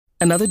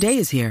Another day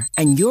is here,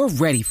 and you're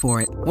ready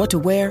for it. What to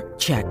wear?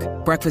 Check.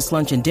 Breakfast,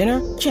 lunch, and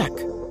dinner? Check.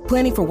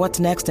 Planning for what's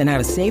next and how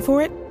to save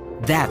for it?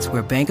 That's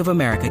where Bank of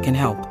America can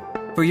help.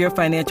 For your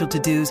financial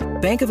to-dos,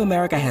 Bank of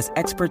America has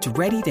experts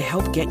ready to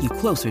help get you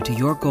closer to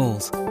your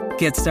goals.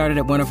 Get started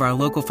at one of our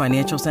local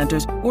financial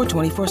centers or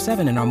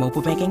 24/7 in our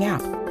mobile banking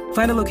app.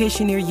 Find a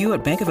location near you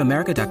at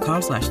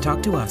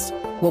bankofamerica.com/talktous.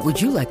 What would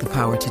you like the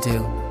power to do?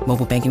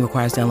 Mobile banking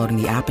requires downloading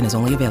the app and is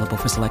only available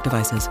for select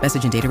devices.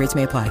 Message and data rates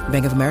may apply.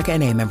 Bank of America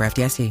N.A., member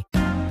FDIC.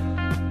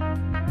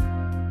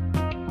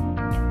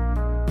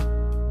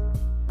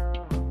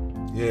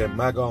 Yeah,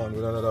 Mag on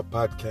with another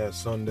podcast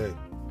Sunday.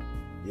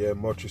 Yeah,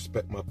 much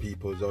respect, my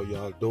peoples. How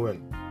y'all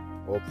doing?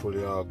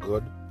 Hopefully y'all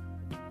good.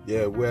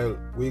 Yeah, well,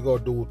 we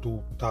gonna do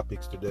two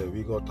topics today.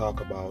 We gonna talk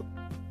about,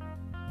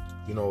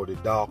 the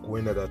dark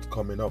winter that's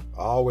coming up.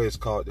 I always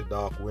call it the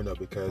dark winter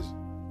because,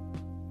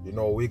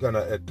 we're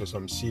gonna head to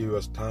some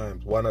serious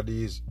times. One of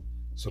these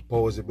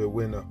supposedly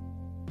winter,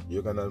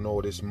 you're gonna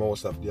notice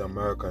most of the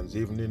Americans,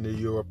 even in the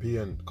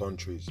European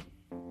countries,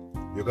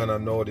 you're gonna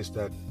notice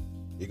that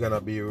you're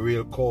gonna be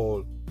real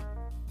cold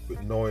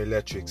with no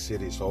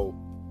electricity. So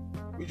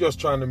we're just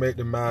trying to make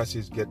the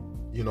masses get,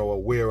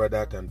 aware of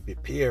that and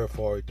prepare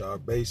for it,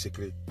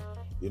 basically,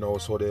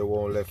 so they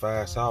won't let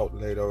us out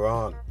later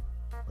on.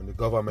 When the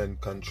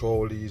government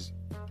control these,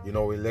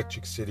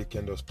 electricity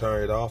can just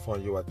turn it off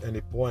on you at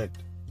any point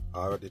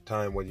or at the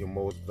time when you're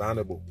most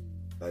vulnerable,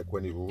 like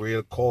when it's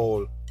real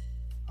cold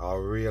or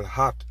real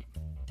hot.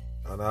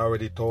 And I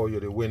already told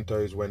you the winter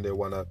is when they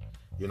want to,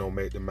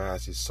 make the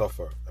masses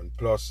suffer. And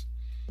plus,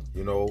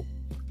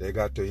 they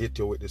got to hit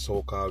you with the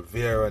so-called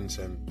variants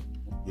and,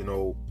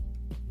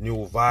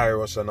 new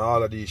virus and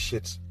all of these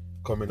shits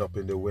coming up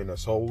in the winter.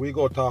 So we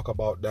go talk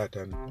about that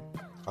and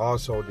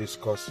also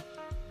discuss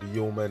the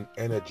human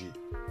energy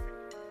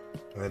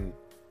and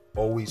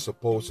how we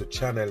supposed to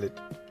channel it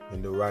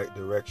in the right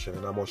direction.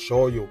 And I'm going to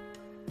show you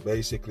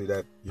basically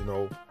that,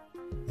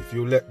 if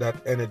you let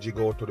that energy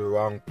go to the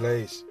wrong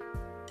place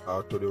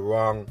or to the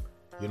wrong,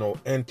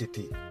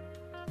 entity,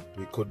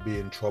 we could be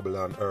in trouble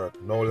on earth.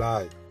 No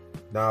lie.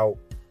 Now,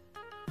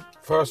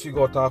 first we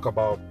go talk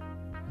about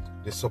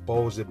the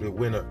supposedly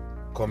winter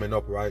coming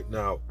up right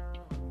now.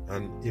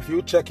 And if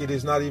you check it,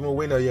 it's not even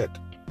winter yet.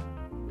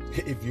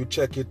 If you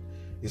check it,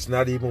 it's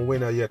not even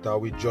winter yet. Are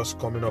we just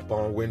coming up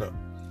on winter?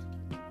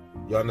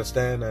 You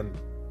understand? And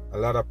a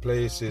lot of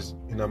places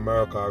in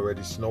America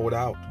already snowed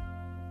out.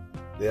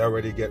 They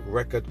already get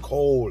record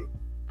cold.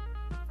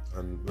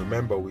 And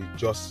remember, we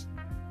just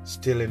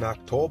still in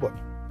October.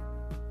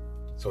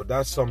 So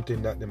that's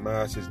something that the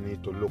masses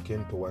need to look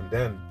into. And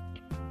then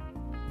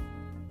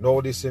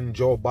noticing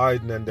Joe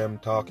Biden and them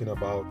talking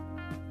about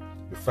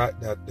the fact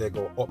that they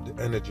go up the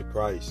energy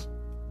price.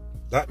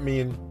 That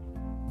means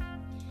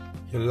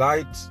your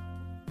lights,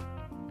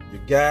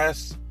 your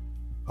gas,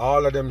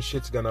 all of them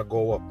shit's gonna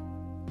go up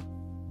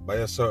by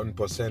a certain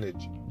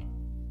percentage.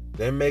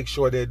 They make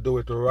sure they do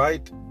it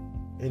right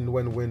in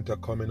when winter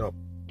coming up,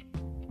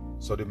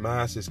 so the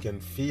masses can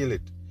feel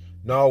it.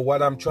 Now,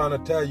 what I'm trying to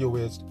tell you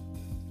is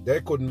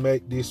they could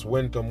make this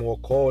winter more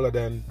colder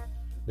than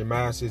the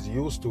masses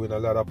used to in a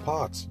lot of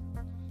parts.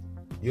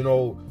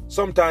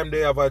 Sometimes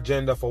they have an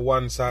agenda for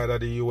one side of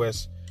the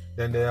U.S.,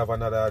 then they have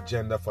another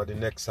agenda for the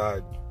next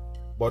side.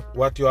 But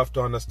what you have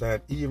to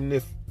understand, even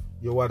if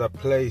you're at a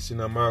place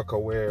in America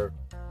where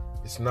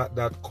it's not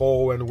that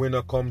cold when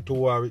winter come to,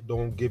 or it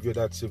don't give you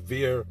that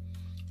severe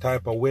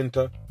type of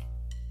winter,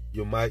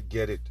 you might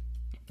get it.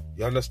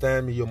 You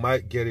understand me? You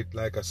might get it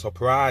like a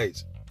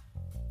surprise.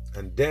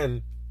 And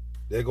then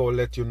they go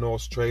let you know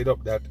straight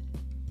up that,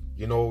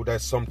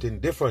 there's something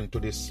different to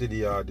this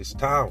city or this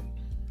town.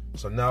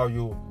 So now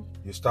you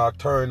start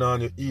turning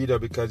on your heater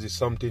because it's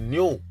something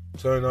new.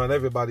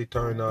 Everybody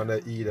turn on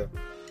their heater.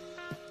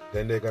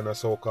 Then they're going to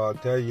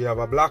so-called tell you have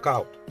a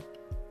blackout.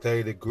 Tell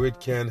you the grid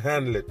can't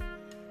handle it.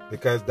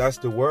 Because that's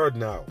the word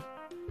now.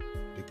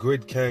 The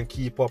grid can't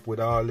keep up with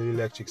all the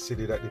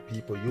electricity that the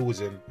people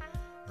using.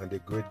 And the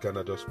grid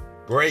gonna just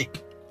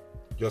break.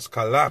 Just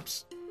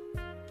collapse.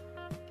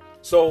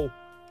 So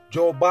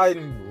Joe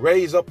Biden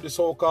raised up the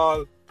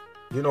so-called,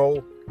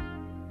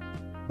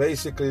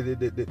 basically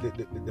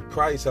the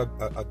price of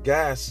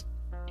gas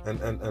and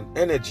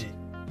energy,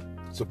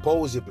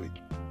 supposedly.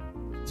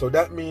 So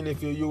that means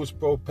if you use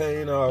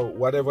propane or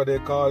whatever they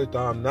call it,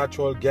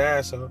 natural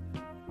gas,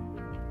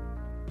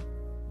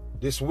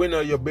 this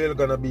winter your bill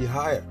gonna be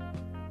higher.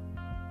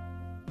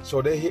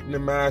 So they hitting the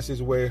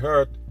masses where it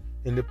hurt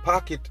in the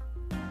pocket,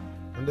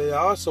 and they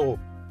also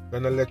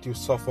gonna let you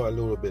suffer a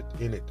little bit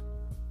in it.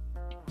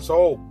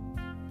 So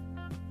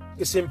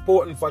it's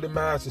important for the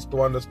masses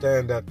to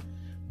understand that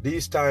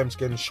these times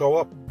can show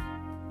up.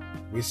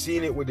 We've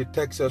seen it with the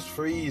Texas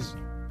freeze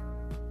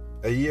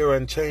a year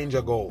and change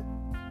ago.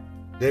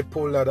 They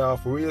pulled that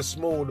off real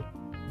smooth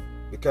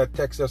because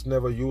Texas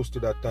never used to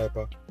that type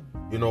of,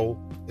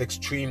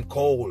 extreme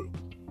cold.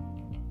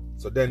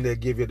 So then they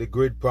give you the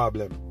grid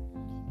problem.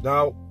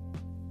 Now,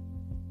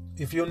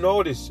 if you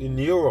notice in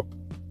Europe,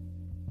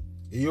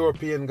 the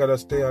European gotta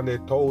stay on their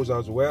toes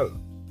as well.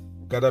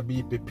 gotta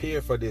be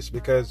prepared for this,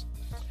 because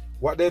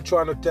what they're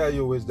trying to tell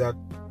you is that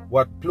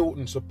what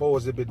Putin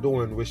supposed to be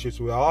doing, which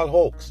is all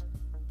hoax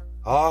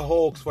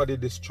for the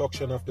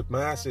destruction of the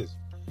masses.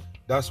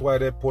 That's why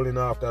they're pulling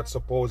off that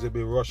supposed to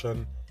be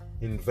Russian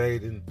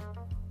invading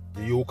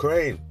the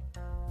Ukraine.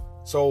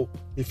 So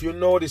if you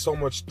notice how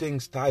much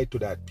things tied to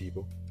that,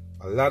 people,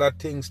 a lot of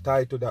things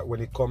tied to that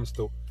when it comes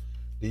to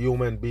the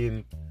human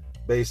being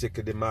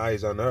basically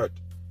demise on earth.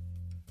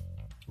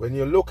 When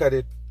you look at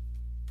it,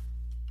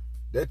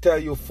 they tell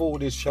you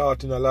food is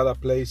short in a lot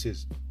of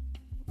places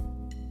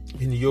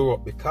in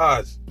Europe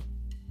because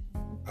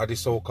of the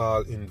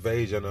so-called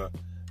invasion of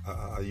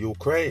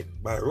Ukraine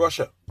by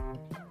Russia.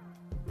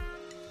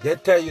 They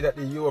tell you that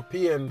the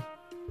European,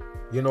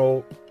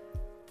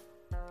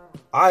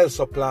 oil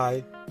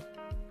supply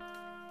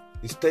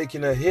is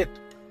taking a hit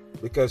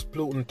because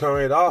Putin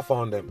turned it off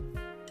on them.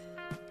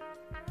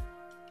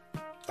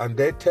 And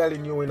they're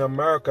telling you in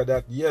America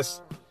that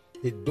yes,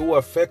 it do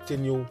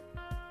affecting you.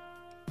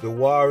 The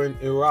war in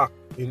Iraq,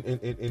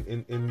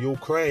 in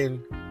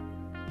Ukraine,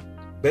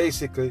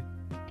 basically,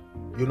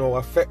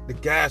 affect the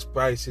gas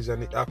prices,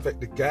 and it affect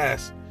the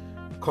gas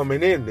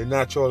coming in,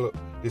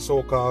 the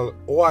so-called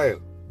oil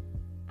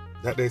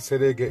that they say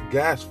they get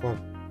gas from.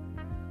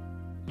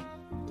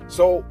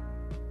 So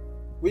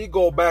we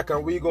go back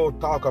and we go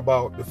talk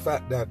about the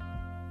fact that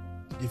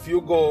if you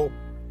go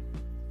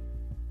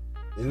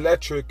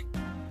electric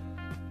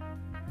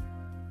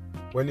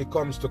when it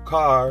comes to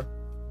car,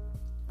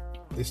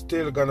 it's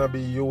still gonna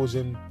be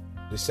using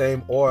the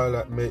same oil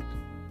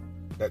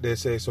that they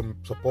say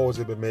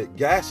supposedly make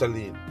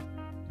gasoline.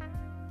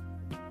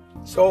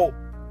 So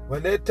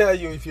when they tell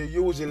you if you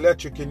use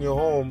electric in your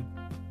home,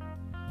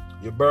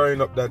 you're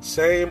burning up that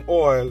same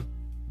oil,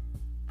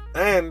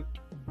 and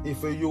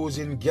if you're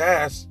using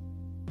gas,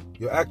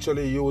 you're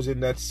actually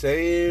using that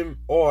same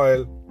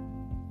oil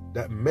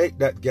that make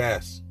that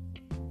gas.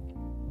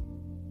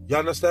 You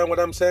understand what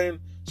I'm saying?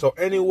 So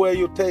anywhere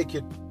you take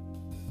it,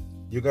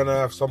 you're gonna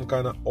have some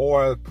kind of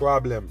oil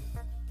problem.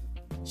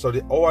 So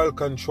the oil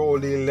control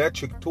the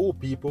electric too,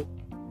 people.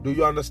 Do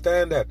you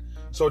understand that?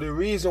 So the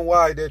reason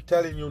why they're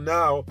telling you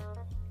now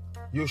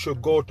you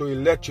should go to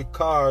electric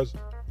cars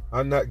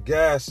and not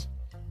gas,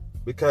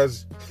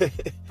 because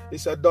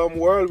it's a dumb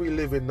world we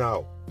live in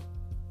now.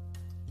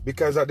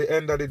 Because at the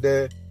end of the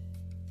day,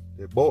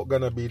 they're both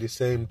gonna be the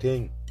same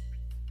thing.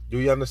 Do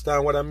you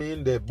understand what I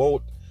mean? They're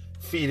both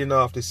feeding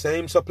off the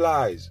same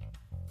supplies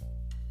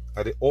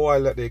of the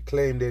oil that they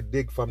claim they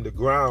dig from the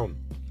ground.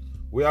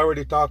 We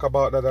already talk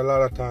about that a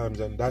lot of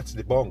times, and that's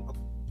the bunk.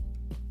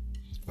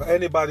 For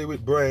anybody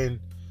with brain,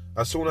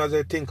 as soon as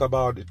they think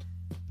about it,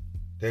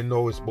 they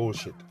know it's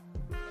bullshit.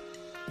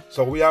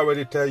 So we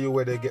already tell you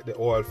where they get the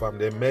oil from.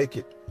 They make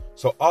it.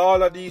 So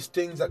all of these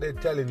things that they're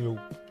telling you,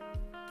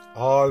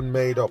 all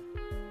made up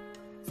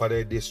for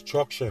their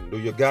destruction. Do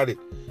you got it?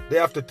 They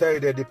have to tell you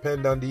they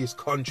depend on these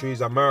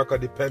countries. America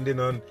depending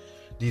on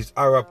these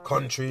Arab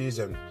countries,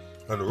 and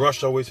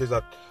Russia, which is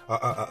a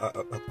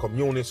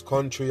communist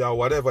country or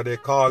whatever they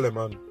call them,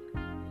 and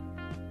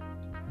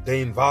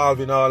they involved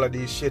in all of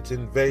these shit,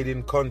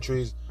 invading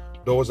countries.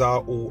 Those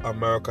are who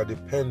America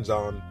depends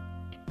on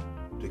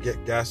to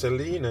get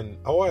gasoline and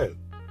oil.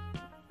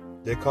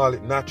 They call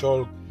it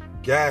natural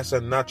gas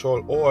and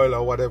natural oil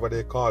or whatever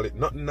they call it.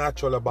 Nothing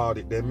natural about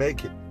it. They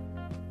make it.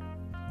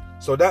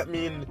 So that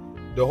means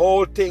the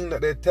whole thing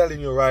that they're telling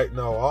you right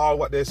now, all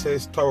what they say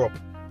is stir up.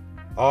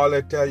 All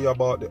they tell you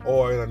about the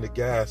oil and the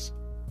gas,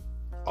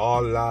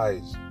 all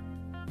lies.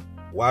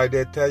 Why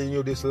they're telling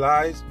you these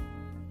lies?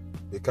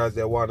 Because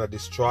they want to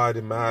destroy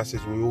the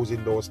masses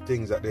using those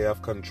things that they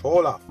have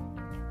control of.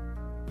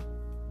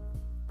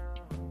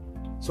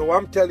 So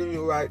I'm telling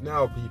you right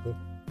now, people,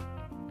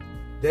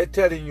 they're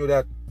telling you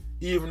that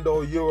even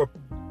though Europe,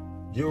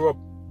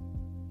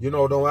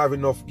 don't have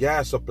enough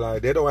gas supply,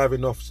 they don't have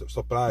enough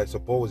supply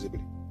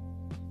supposedly.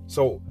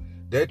 So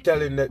they're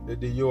telling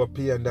the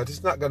European that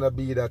it's not gonna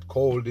be that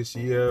cold this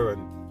year,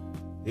 and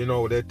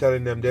they're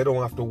telling them they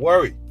don't have to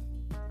worry.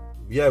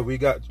 Yeah, we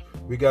got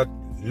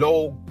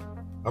low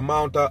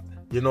amount of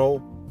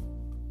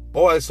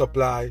oil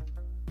supply,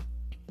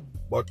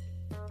 but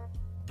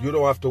you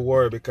don't have to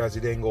worry because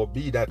it ain't gonna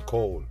be that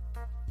cold.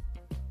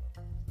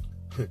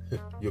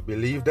 You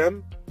believe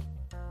them?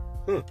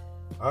 I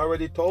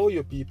already told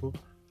you, people.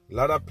 A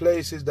lot of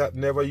places that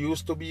never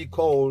used to be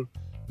cold,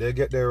 they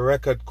get their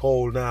record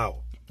cold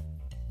now.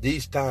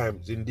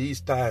 In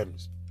these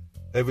times,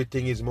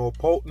 everything is more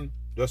potent.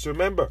 Just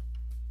remember.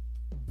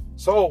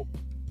 So,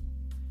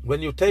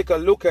 when you take a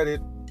look at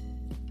it,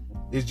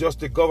 it's just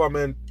the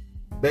government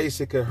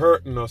basically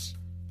hurting us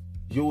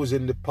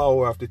using the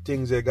power of the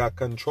things they got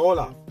control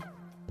of.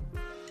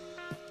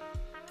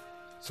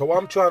 So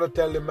I'm trying to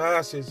tell the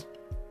masses,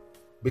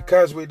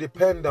 because we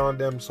depend on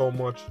them so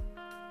much,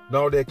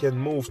 now they can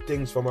move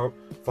things from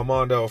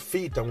under our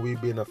feet, and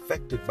we've been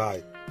affected by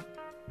it.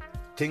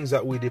 Things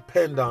that we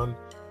depend on,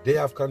 they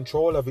have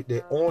control of it,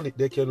 they own it,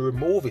 they can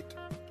remove it.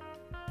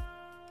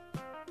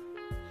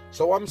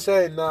 So I'm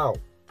saying now,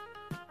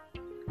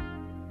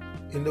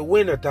 in the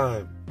winter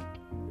time,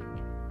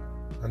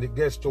 And it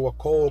gets to a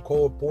cold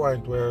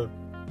point where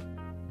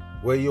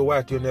you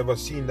at, you never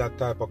seen that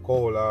type of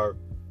cold, or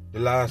the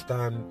last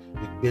time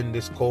it been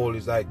this cold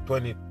is like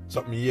 20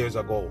 something years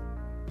ago.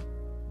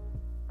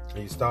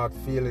 And you start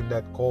feeling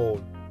that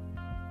cold.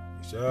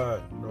 You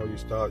say, you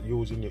start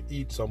using your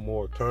heat some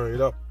more, turn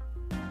it up.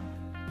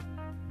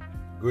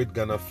 Grid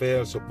gonna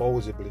fail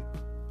supposedly.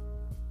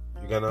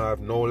 You're gonna have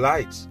no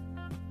lights.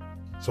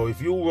 So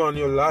if you run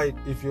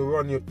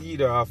your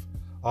heater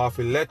off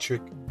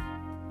electric,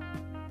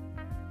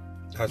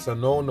 that's a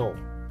no-no.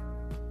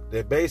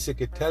 They're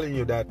basically telling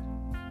you that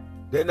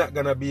they're not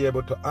gonna be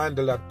able to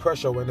handle that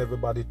pressure when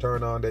everybody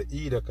turn on the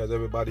heater because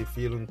everybody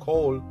feeling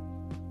cold.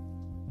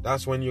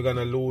 That's when you're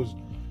gonna lose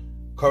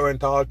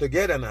current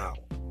altogether now.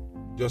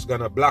 Just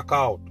gonna black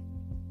out.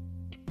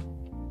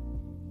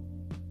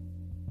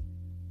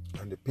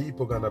 And the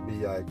people gonna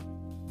be like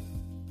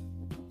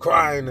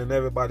crying, and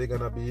everybody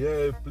gonna be,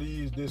 hey,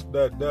 please, this,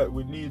 that,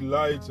 we need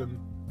lights, and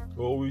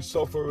we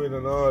suffering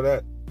and all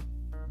that.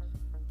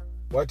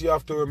 What you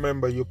have to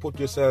remember, you put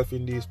yourself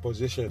in these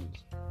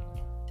positions.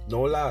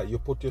 No lie, you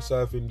put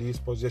yourself in these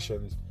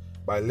positions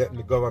by letting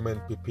the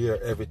government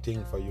prepare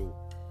everything for you.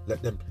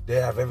 They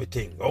have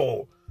everything.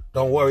 Oh,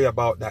 don't worry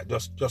about that.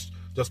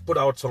 Just put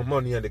out some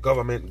money and the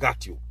government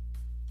got you.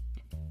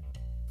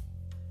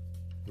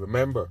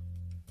 Remember,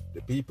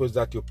 the people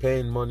that you're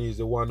paying money is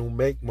the one who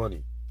make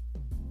money.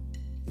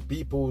 The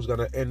people who's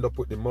gonna end up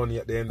with the money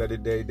at the end of the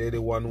day, they're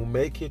the one who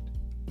make it.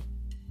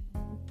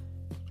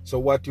 So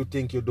what you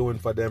think you're doing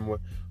for them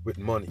with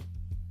money?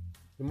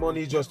 The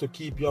money is just to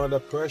keep you under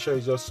pressure.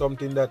 It's just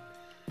something that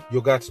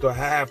you got to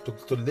have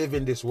to live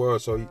in this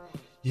world. So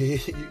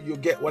you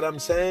get what I'm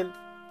saying?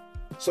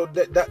 So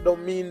that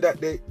don't mean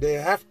that they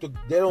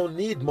don't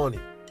need money.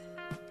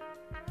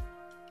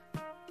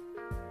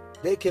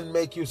 They can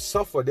make you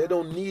suffer. They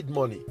don't need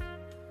money.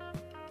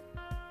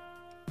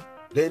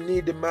 They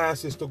need the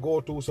masses to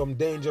go through some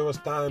dangerous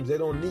times. They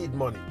don't need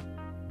money.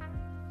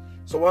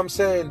 So I'm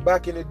saying,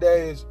 back in the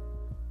days,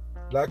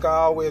 like I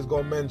always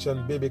go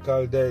mention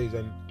biblical days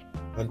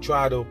and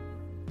try to,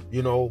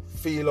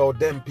 feel how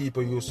them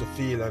people used to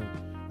feel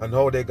and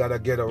how they gotta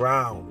get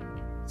around.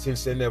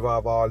 Since they never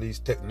have all these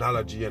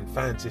technology and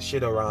fancy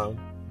shit around,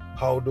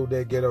 how do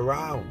they get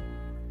around?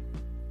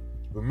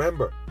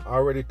 Remember, I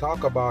already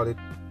talked about it,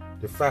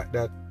 the fact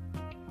that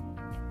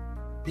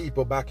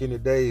people back in the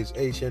days,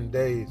 ancient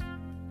days,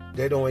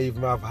 they don't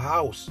even have a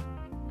house.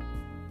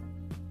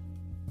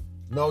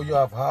 Now you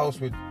have house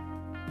with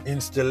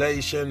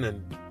installation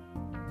and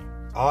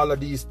all of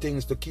these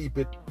things to keep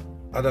it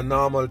at a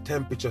normal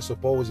temperature,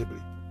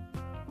 supposedly.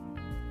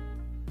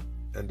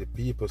 And the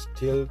people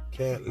still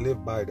can't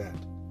live by that.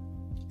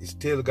 You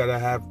still gotta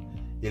have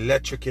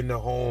electric in the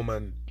home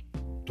and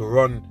to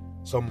run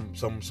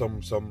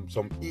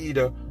some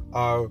heater,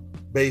 or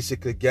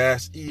basically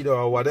gas heater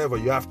or whatever.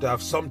 You have to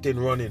have something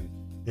running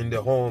in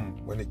the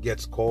home when it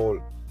gets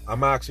cold.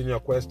 I'm asking you a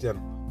question.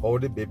 How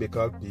the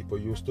biblical people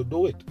used to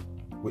do it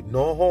with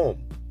no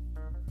home?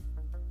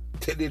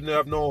 They didn't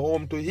have no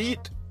home to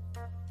heat.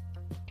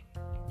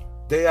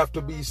 They have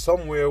to be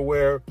somewhere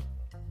where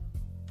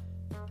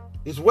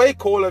it's way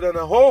colder than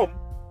a home.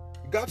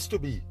 It got to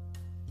be.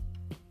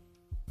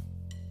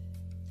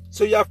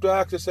 So you have to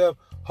ask yourself,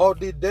 how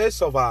did they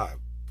survive?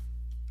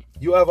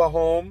 You have a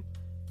home,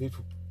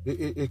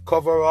 it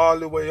cover all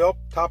the way up,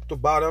 top to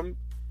bottom,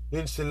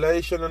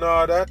 insulation and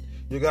all that.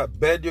 You got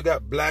bed, you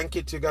got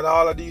blankets, you got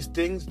all of these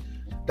things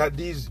that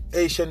these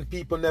Asian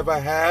people never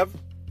have.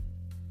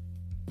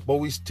 But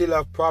we still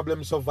have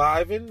problems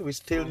surviving. We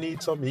still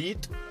need some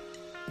heat.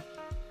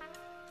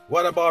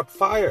 What about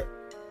fire?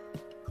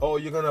 Oh,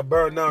 you're going to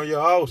burn down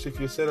your house if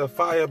you set a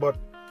fire, but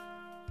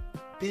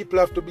people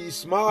have to be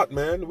smart,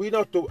 man. We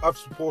don't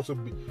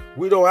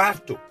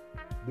have to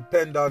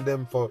depend on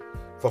them for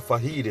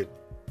heating.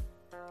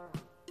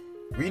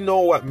 We know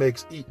what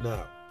makes heat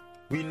now.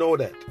 We know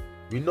that.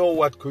 We know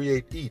what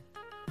create heat.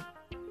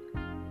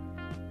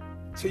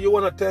 So you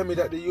want to tell me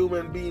that the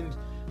human beings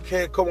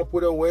can't come up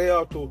with a way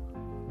how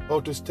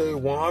to stay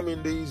warm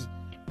in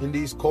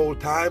these cold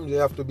times? They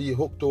have to be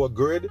hooked to a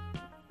grid.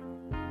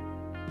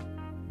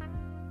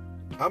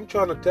 I'm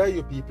trying to tell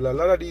you people, a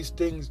lot of these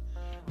things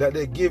that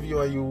they give you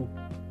and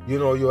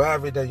you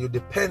have it and you're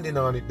depending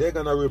on it, they're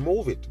gonna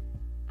remove it.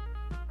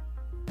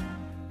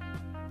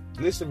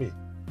 Listen to me,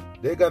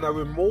 they're gonna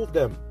remove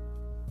them.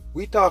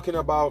 We talking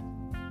about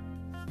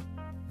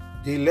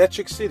the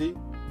electricity.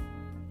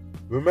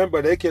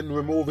 Remember, they can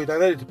remove it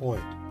at any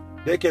point.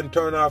 They can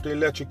turn off the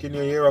electric in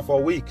your area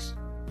for weeks.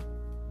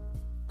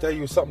 Tell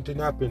you something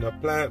happened, a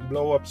plant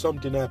blow up,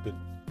 something happened,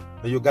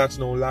 and you got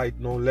no light,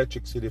 no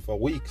electricity for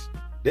weeks.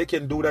 They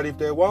can do that if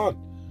they want.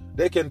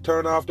 They can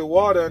turn off the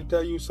water and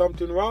tell you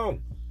something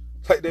wrong,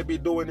 like they be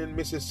doing in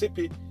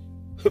Mississippi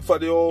for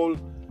the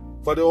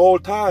whole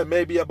time.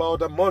 Maybe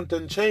about a month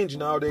and change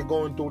now. They're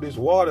going through this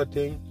water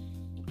thing,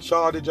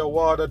 shortage of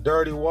water,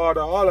 dirty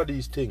water, all of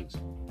these things.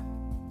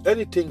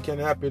 Anything can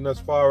happen as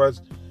far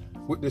as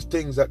with these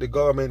things that the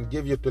government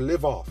give you to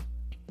live off.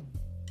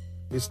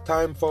 It's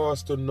time for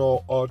us to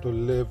know how to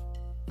live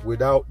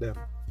without them.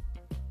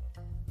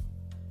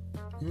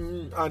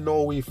 I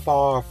know we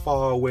far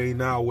away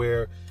now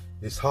where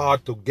it's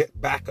hard to get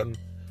back and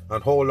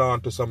hold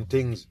on to some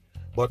things,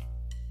 but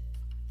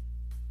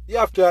you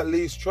have to at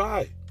least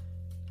try.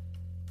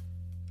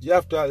 You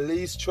have to at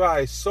least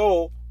try,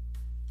 so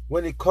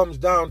when it comes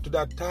down to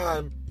that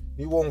time,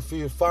 it won't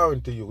feel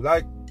foreign to you.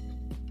 Like,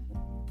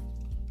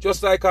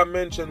 just like I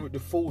mentioned with the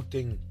food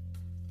thing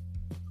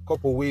a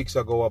couple weeks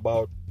ago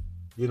about,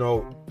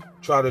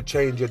 try to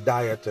change your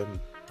diet and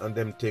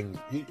them things.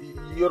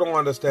 You don't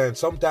understand.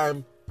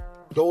 Sometimes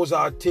those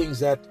are things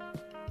that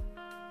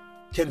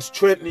can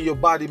strengthen your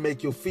body,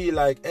 make you feel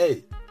like,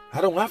 hey,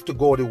 I don't have to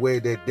go the way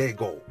that they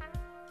go.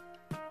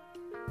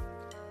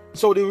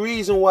 So the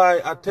reason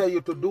why I tell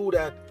you to do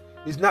that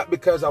is not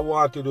because I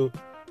want you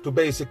to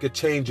basically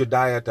change your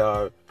diet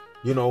or,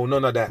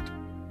 none of that.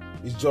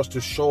 It's just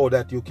to show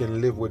that you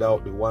can live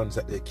without the ones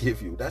that they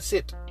give you. That's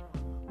it.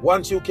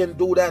 Once you can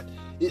do that,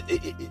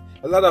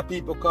 a lot of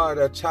people call it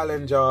a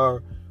challenge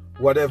or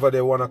whatever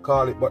they want to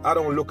call it, but I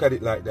don't look at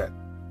it like that.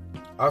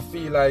 I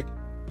feel like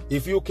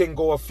if you can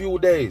go a few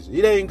days,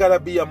 it ain't gotta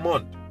be a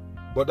month.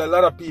 But a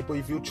lot of people,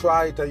 if you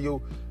try it and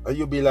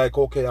you be like,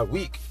 okay, a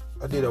week,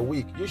 I did a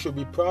week, you should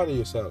be proud of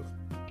yourself.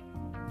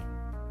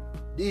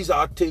 These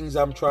are things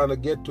I'm trying to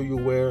get to you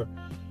where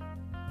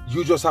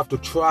you just have to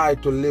try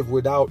to live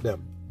without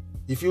them.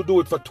 If you do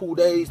it for 2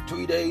 days,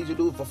 3 days, you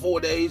do it for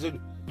 4 days,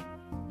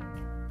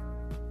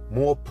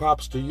 more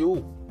props to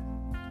you.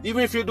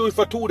 Even if you do it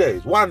for 2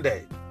 days, 1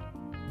 day,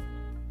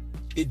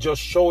 it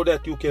just shows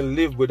that you can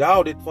live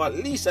without it for at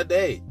least a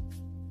day.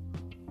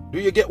 Do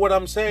you get what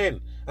I'm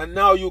saying? And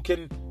now you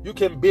can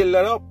build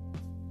that up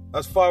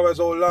as far as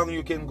how long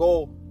you can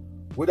go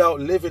without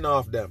living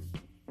off them.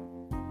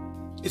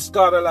 It's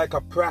kind of like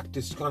a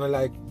practice, kind of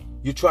like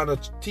you're trying to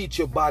teach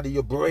your body,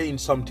 your brain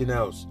something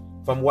else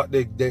from what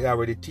they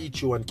already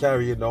teach you and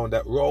carry you down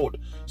that road.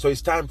 So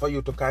it's time for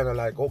you to kind of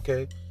like,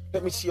 okay,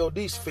 let me see how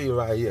this feel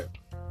right here.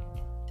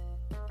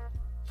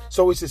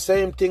 So it's the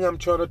same thing I'm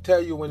trying to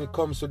tell you when it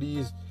comes to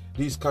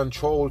these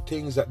control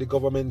things that the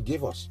government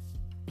give us.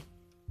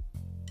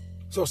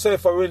 So say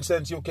for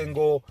instance, you can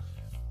go,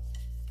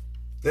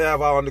 they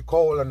have on the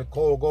coal and the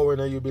coal going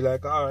and you'll be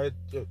like, all right,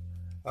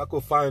 I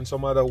could find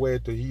some other way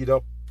to heat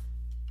up.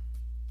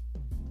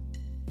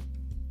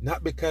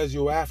 Not because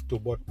you have to,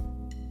 but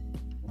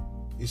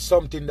it's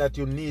something that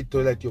you need to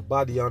let your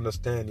body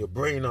understand, your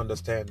brain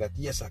understand that,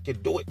 yes, I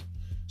can do it.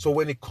 So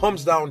when it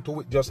comes down to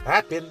it just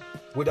happen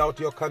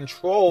without your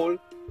control,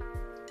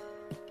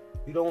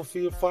 you don't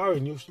feel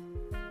foreign. You're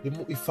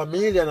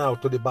familiar now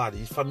to the body.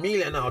 It's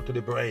familiar now to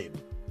the brain.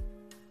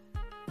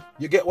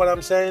 You get what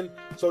I'm saying?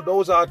 So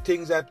those are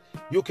things that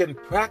you can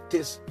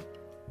practice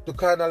to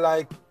kind of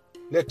like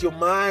let your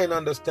mind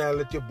understand,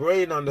 let your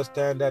brain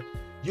understand that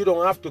you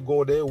don't have to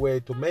go their way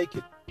to make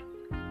it.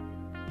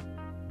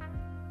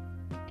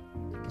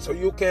 So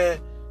you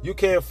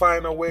can't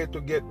find a way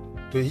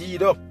to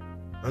heat up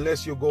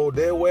unless you go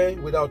their way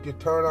without you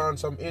turn on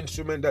some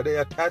instrument that they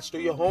attach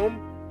to your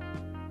home.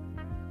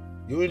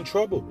 You're in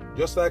trouble.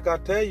 Just like I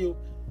tell you,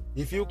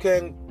 if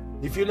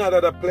you're not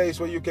at a place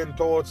where you can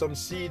throw out some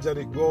seeds and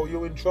it grow,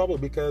 you're in trouble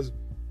because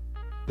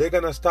they're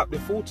gonna stop the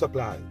food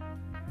supply.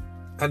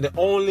 And the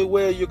only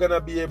way you're gonna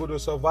be able to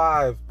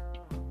survive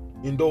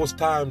in those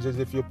times is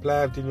if you're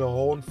planting your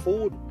own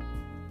food.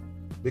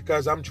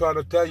 Because I'm trying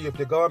to tell you, if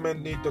the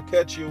government need to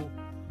catch you,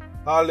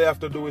 all they have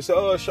to do is say,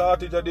 oh,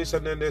 shortage of this,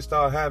 and then they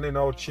start handing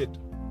out shit.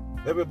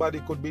 Everybody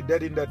could be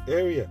dead in that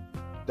area.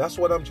 That's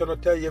what I'm trying to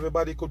tell you.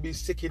 Everybody could be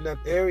sick in that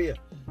area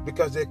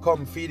because they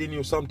come feeding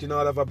you something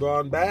out of a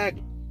brown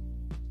bag.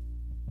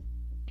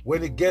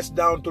 When it gets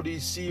down to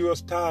these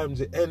serious times,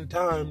 the end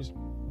times,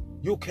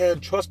 you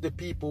can't trust the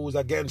people who's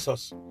against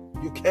us.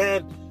 You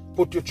can't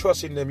put your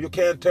trust in them. You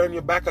can't turn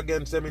your back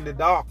against them in the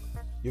dark.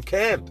 You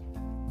can't.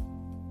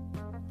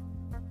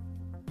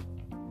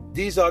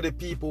 These are the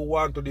people who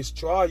want to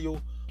destroy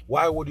you.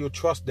 Why would you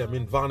trust them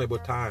in vulnerable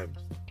times?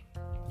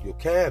 You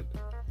can't.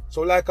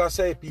 So like I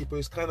say, people,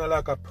 it's kind of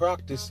like a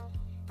practice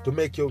to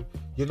make your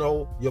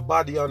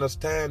body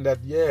understand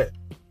that, yeah,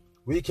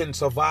 we can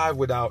survive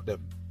without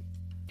them.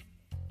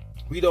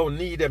 We don't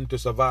need them to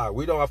survive.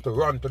 We don't have to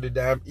run to the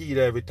damn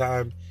heater every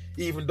time,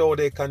 even though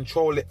they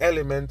control the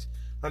element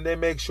and they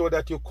make sure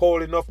that you're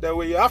cold enough that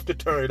way you have to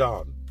turn it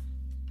on.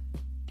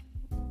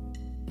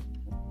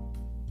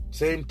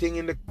 Same thing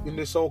in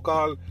the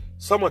so-called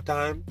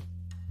summertime.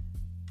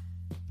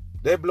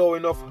 They blow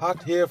enough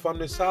hot air from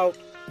the south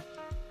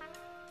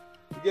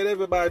to get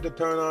everybody to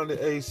turn on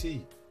the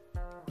AC.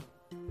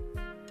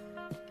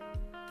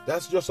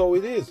 That's just how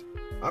it is.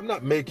 I'm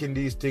not making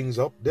these things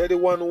up. They're the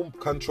one who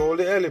control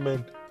the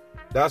element.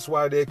 That's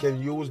why they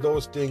can use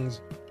those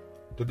things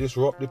to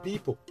disrupt the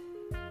people.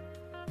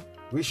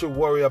 We should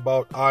worry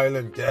about oil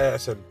and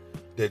gas and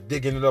they're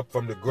digging it up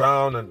from the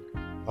ground and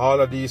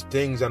all of these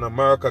things, and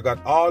America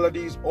got all of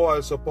these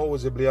oil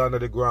supposedly under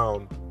the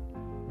ground,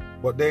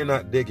 but they're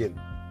not digging.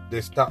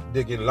 They stopped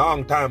digging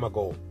long time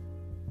ago.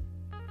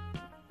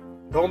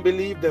 Don't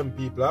believe them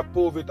people. I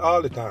prove it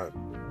all the time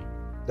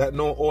that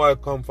no oil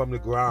come from the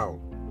ground.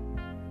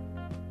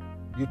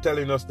 You're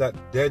telling us that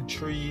dead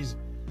trees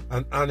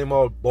and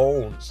animal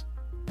bones,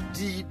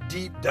 deep,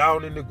 deep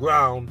down in the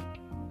ground,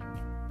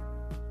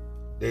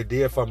 they're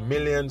there for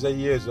millions of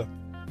years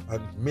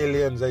and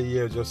millions of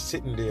years just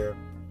sitting there,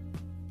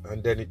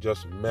 and then it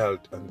just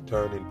melt and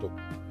turn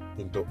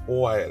into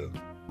oil.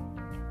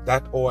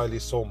 That oil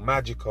is so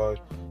magical.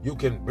 You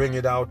can bring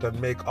it out and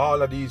make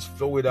all of these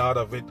fluid out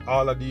of it,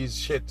 all of these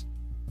shit.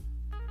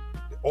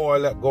 The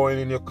oil that going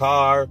in your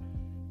car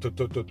to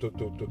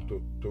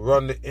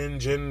run the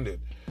engine,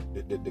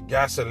 the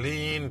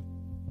gasoline.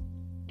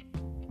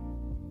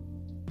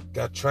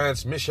 Got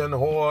transmission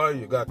oil,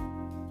 you got,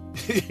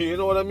 you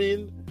know what I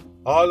mean?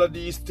 All of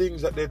these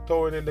things that they're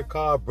throwing in the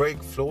car,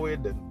 brake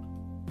fluid, and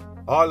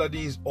all of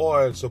these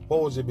oils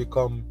supposedly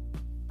come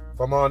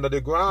from under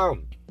the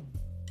ground.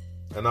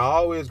 And I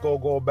always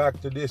go back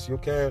to this.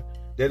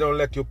 They don't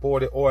let you pour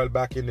the oil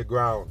back in the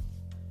ground.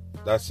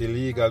 That's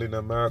illegal in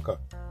America.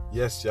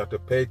 Yes, you have to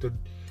pay to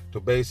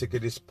basically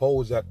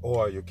dispose that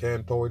oil. You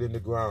can't throw it in the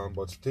ground,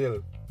 but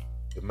still,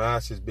 the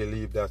masses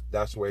believe that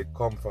that's where it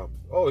come from.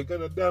 Oh, it's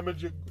gonna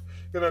damage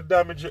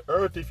your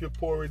earth if you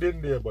pour it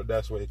in there, but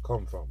that's where it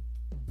come from.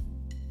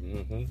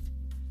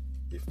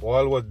 If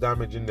oil was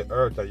damaging the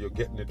earth and you're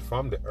getting it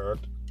from the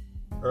earth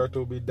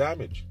will be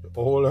damaged. The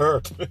whole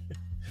earth.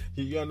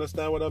 You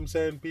understand what I'm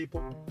saying,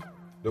 people?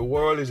 The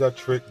world is a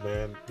trick,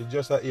 man. It's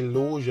just an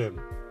illusion.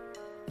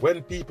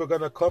 When people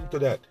gonna come to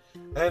that?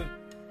 And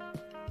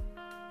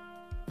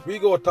we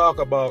go talk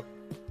about,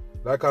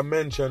 like I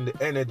mentioned,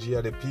 the energy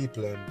of the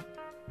people, and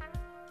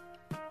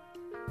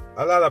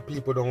a lot of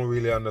people don't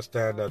really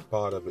understand that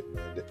part of it,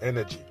 man. The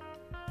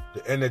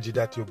energy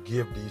that you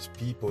give these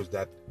peoples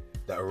that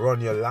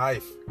run your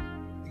life.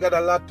 It got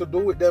a lot to do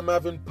with them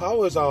having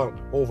powers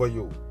over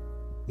you.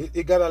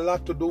 It got a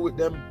lot to do with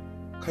them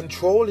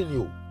controlling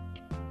you.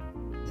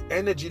 The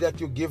energy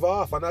that you give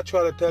off. And I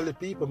try to tell the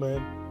people,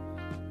 man,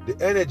 the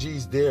energy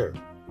is there.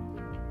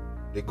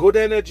 The good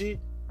energy,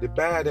 the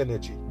bad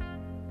energy.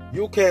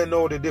 You can't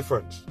know the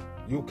difference.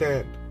 You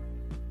can't.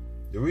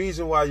 The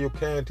reason why you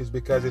can't is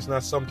because it's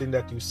not something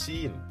that you've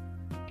seen.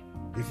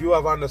 If you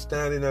have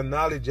understanding and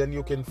knowledge, then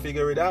you can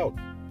figure it out.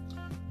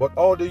 But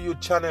how do you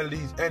channel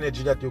these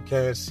energy that you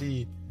can't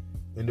see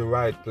in the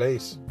right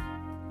place?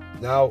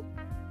 Now,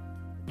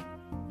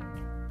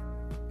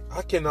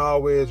 I can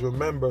always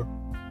remember,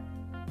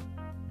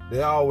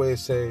 they always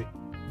say,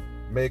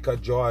 make a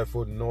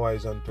joyful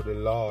noise unto the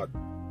Lord.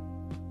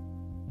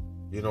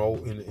 You know,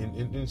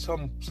 in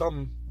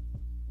something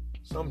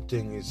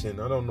is in,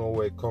 I don't know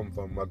where it come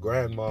from. My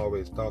grandma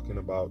always talking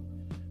about,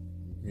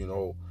 you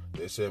know,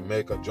 they say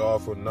make a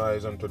joyful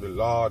noise unto the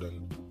Lord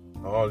and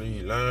all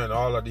you learn,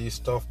 all of these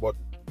stuff. But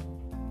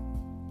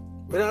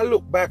when I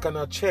look back and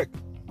I check,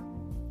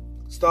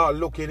 start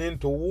looking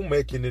into who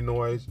making the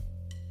noise,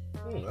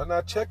 and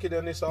I check it,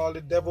 and it's all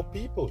the devil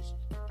peoples.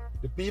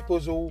 The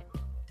peoples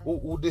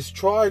who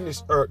destroying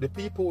this earth, the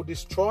people who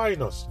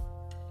destroying us.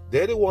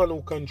 They're the one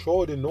who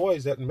control the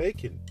noise that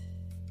making.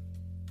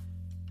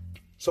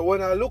 So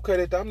when I look at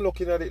it, I'm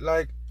looking at it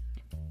like,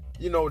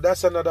 you know,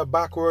 that's another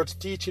backwards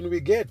teaching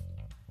we get.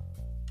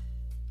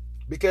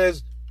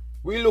 Because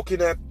we're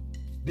looking at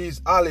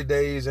these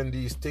holidays and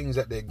these things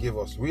that they give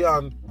us. We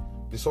on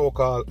the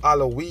so-called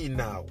Halloween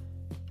now.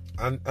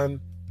 And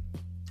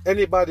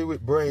anybody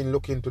with brain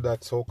look into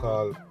that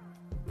so-called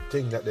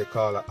thing that they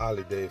call a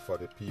holiday for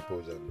the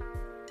peoples, and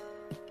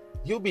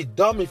you'll be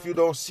dumb if you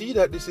don't see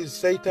that this is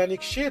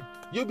satanic shit.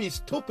 You'll be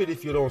stupid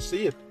if you don't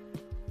see it.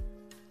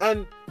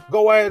 And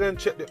go ahead and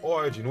check the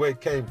origin, where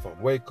it came from,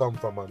 where it come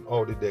from, and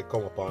how did they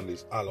come upon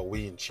this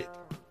Halloween shit.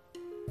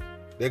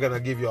 They're gonna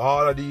give you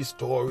all of these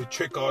stories,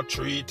 trick or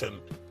treat, and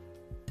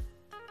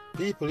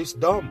people, it's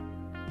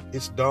dumb.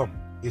 It's dumb.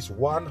 It's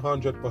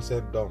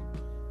 100% dumb.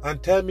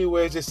 And tell me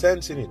where's the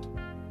sense in it.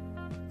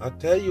 I'll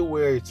tell you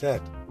where it's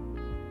at.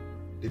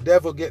 The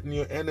devil getting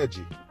your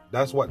energy.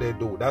 That's what they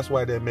do. That's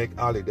why they make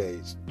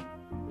holidays.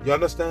 You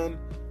understand?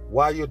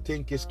 Why you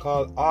think it's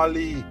called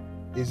Holi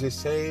is the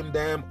same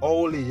damn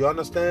holy. You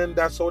understand?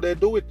 That's how they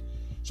do it.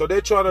 So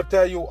they're trying to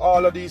tell you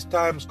all of these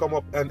times come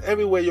up, and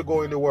everywhere you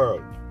go in the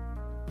world,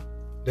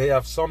 they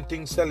have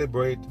something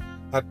celebrate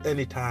at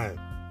any time.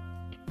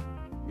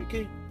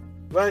 Okay?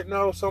 Right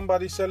now,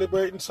 somebody's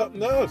celebrating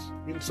something else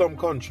in some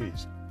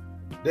countries.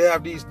 They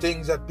have these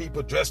things that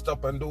people dressed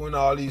up and doing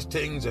all these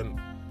things, and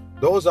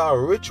those are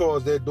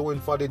rituals they're doing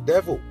for the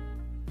devil.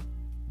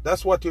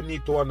 That's what you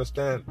need to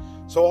understand.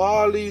 So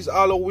all these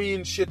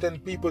Halloween shit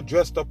and people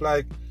dressed up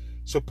like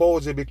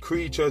supposedly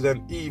creatures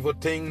and evil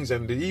things,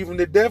 and even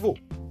the devil.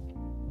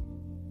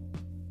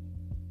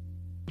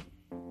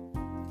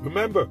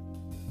 Remember,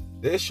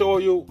 they show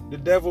you the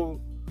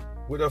devil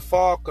with a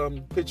fork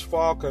and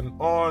pitchfork and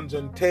horns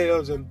and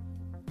tails, and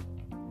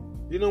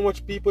you know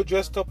much people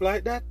dressed up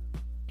like that?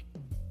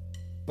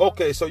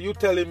 Okay, so you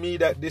telling me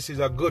that this is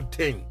a good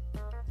thing?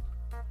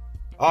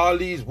 All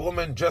these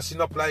women dressing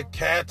up like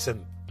cats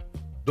and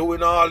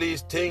doing all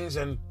these things,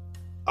 and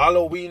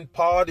Halloween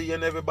party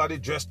and everybody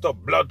dressed up,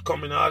 blood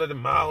coming out of the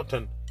mouth,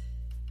 and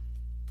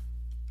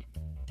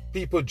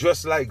people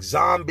dressed like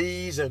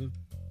zombies, and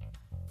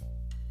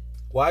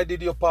Why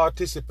did you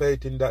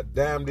participate in that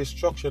damn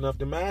destruction of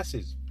the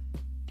masses?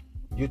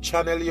 You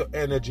channel your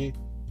energy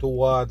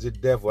towards the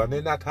devil, and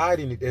they're not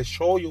hiding it. They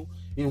show you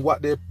in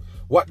what they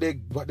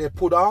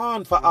put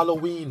on for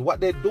Halloween, what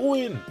they're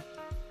doing.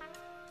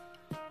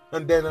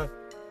 And then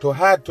to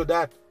add to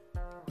that,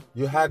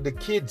 you had the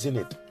kids in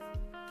it.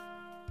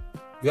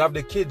 You have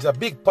the kids, a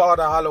big part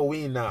of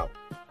Halloween now.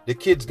 The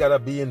kids gotta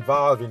be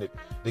involved in it.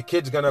 The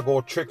kids gonna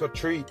go trick or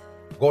treat,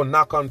 go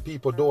knock on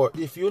people's door.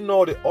 If you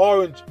know the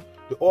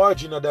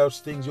origin of those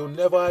things, you'll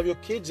never have your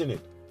kids in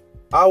it.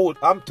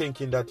 I'm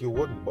thinking that you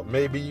wouldn't, but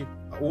maybe,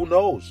 who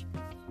knows?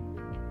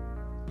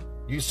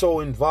 You're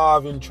so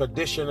involved in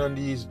tradition and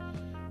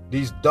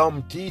these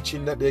dumb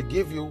teaching that they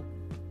give you,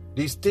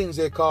 these things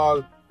they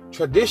call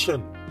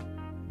tradition.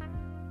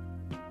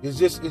 Is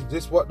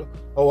this what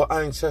our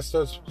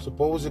ancestors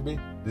supposedly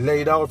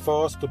laid out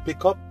for us to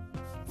pick up?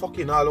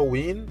 Fucking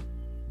Halloween.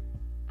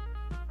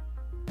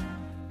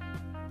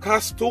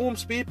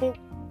 Costumes, people.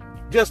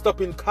 Dressed up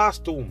in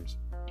costumes.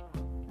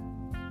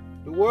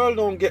 The world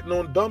don't get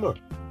no dumber.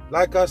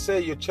 Like I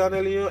say, you're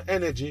channeling your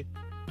energy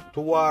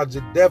towards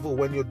the devil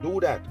when you do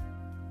that.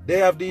 They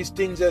have these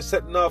things, they're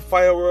setting off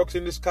fireworks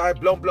in the sky,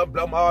 blum, blum,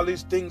 blum, all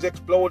these things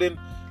exploding,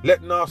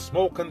 letting off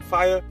smoke and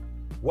fire.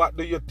 What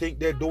do you think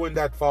they're doing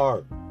that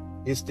for?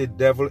 It's the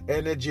devil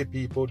energy,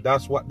 people.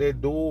 That's what they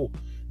do.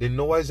 The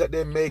noise that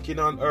they're making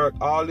on earth,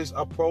 all this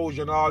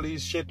explosion, all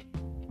this shit,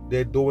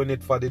 they're doing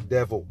it for the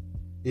devil.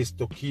 It's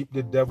to keep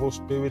the devil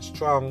spirit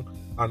strong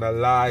and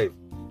alive.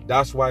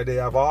 That's why they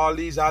have all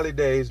these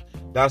holidays.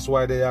 That's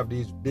why they have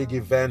these big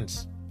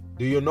events.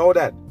 Do you know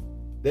that?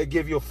 They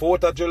give you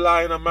 4th of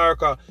July in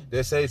America.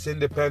 They say it's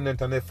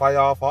independent and they fire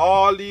off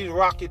all these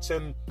rockets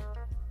and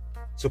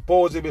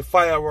supposedly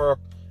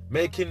fireworks,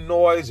 making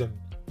noise and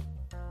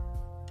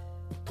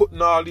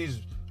putting all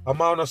these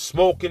amount of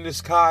smoke in the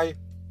sky.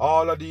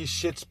 All of these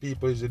shits,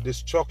 people, is the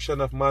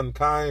destruction of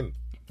mankind.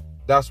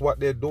 That's what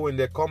they're doing.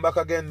 They come back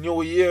again,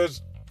 New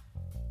Year's,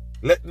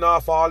 letting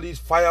off all these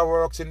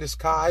fireworks in the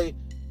sky,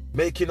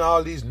 making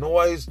all these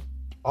noise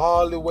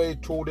all the way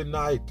through the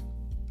night.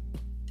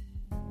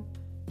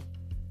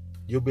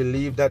 You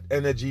believe that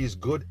energy is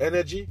good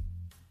energy?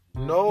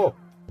 No.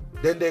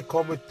 Then they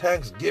come with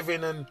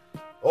Thanksgiving and,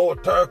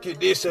 turkey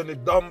this, and the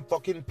dumb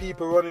fucking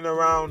people running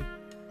around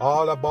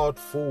all about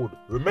food.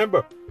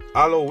 Remember,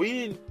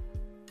 Halloween,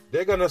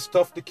 they're gonna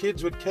stuff the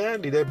kids with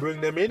candy. They bring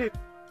them in it.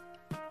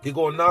 You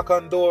go knock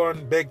on door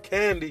and beg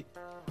candy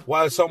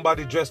while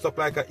somebody dressed up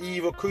like an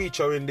evil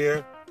creature in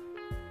there.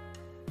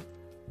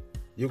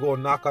 You go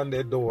knock on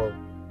their door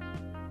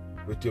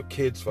with your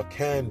kids for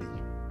candy.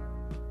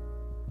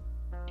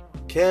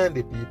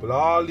 Candy, people,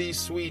 all these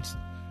sweets,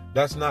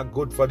 that's not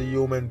good for the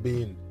human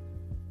being.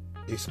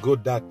 It's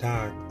good that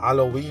time,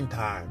 Halloween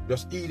time.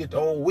 Just eat it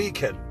all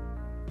weekend.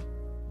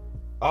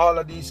 All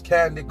of these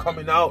candy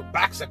coming out,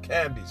 bags of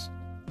candies.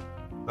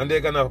 And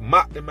they're gonna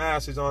mock the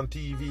masses on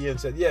TV and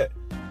say, yeah,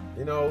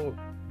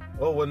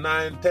 over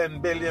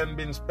 9-10 billion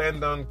been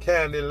spent on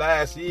candy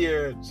last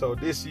year. So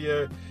this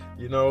year,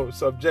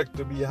 subject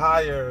to be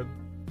higher.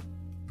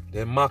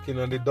 They're mocking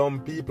on the dumb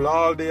people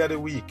all day of the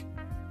week.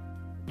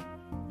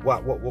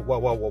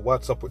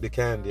 What's up with the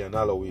candy on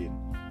Halloween?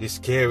 This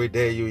scary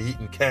day you're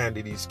eating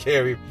candy. These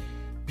scary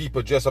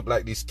people dress up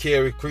like these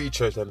scary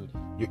creatures and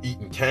you're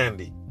eating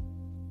candy.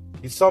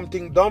 It's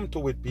something dumb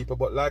to it, people.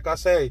 But like I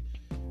say,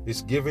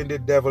 it's giving the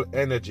devil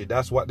energy.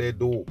 That's what they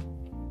do.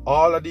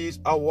 All of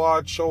these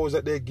award shows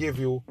that they give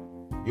you,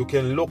 you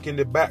can look in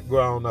the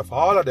background of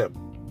all of them.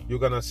 You're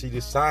going to see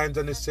the signs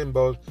and the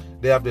symbols.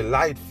 They have the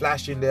light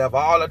flashing. They have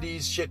all of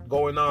these shit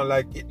going on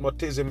like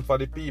hypnotism for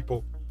the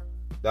people.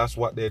 That's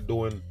what they're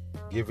doing,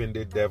 giving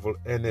the devil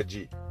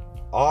energy.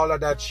 All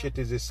of that shit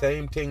is the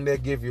same thing they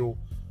give you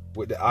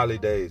with the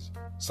holidays.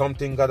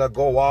 Something gotta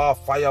go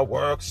off,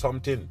 fireworks,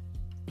 something.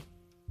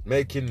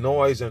 Making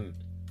noise and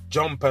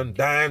jump and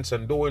dance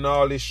and doing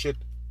all this shit.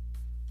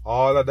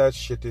 All of that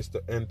shit is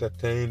to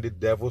entertain the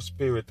devil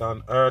spirit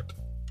on earth.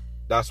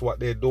 That's what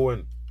they're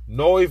doing.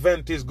 No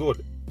event is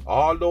good.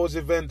 All those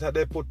events that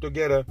they put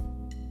together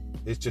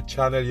is to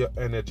channel your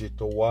energy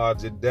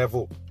towards the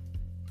devil.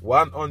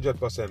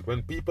 100%.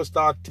 When people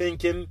start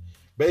thinking,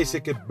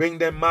 basically bring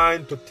their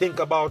mind to think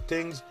about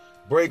things,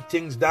 break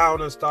things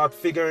down and start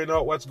figuring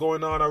out what's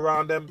going on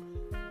around them,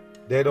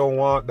 they don't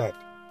want that.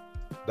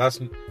 That's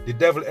the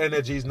devil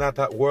energy is not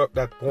at work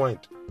that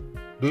point.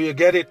 Do you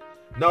get it?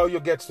 Now you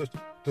get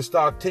to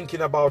start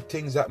thinking about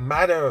things that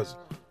matters,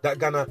 that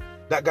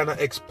gonna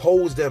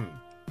expose them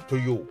to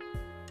you.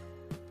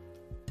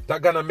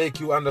 That gonna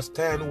make you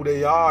understand who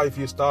they are if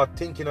you start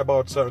thinking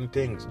about certain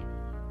things.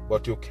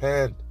 But you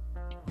can't.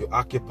 You're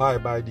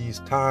occupied by these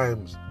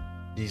times,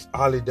 these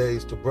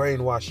holidays to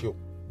brainwash you.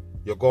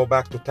 You go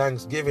back to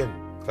Thanksgiving,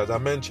 because I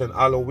mentioned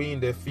Halloween,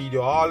 they feed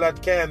you all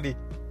that candy.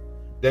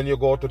 Then you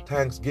go to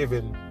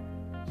Thanksgiving,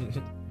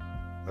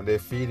 and they're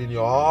feeding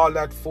you all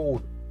that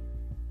food.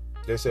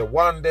 They say,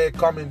 one day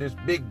coming, this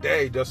big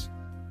day, just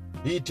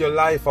eat your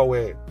life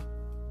away.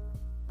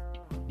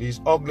 These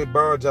ugly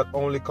birds that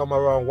only come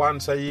around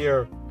once a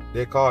year,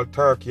 they call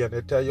turkey, and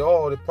they tell you,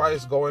 oh, the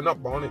price going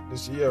up on it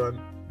this year, and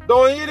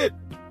don't eat it.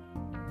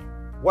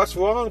 What's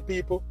wrong,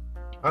 people?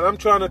 And I'm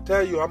trying to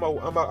tell you, I'm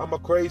a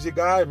crazy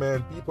guy,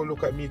 man. People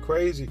look at me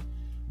crazy.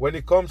 When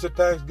it comes to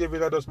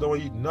Thanksgiving, I just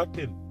don't eat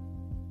nothing.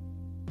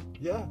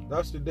 Yeah,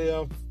 that's the day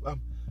of.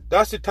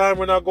 That's the time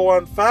when I go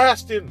on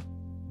fasting.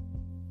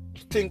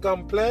 You think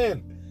I'm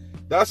playing?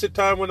 That's the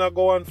time when I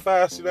go on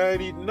fasting. I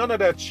ain't eating none of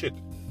that shit.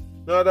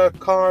 None of that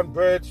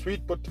cornbread,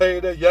 sweet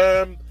potato,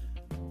 yam,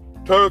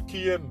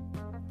 turkey, and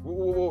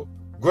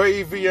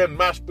gravy and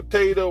mashed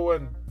potato.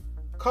 And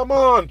come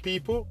on,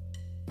 people.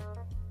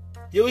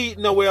 You're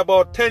eating away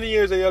about 10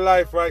 years of your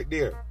life right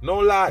there. No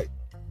lie.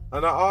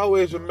 And I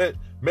always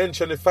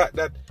mention the fact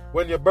that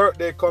when your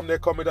birthday come, they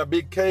come with a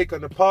big cake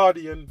and a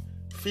party and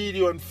feed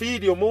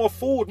you more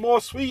food, more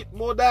sweet,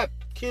 more that.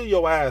 Kill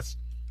your ass.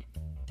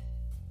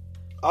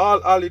 All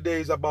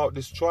holidays about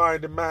destroying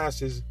the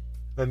masses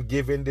and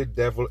giving the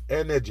devil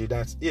energy.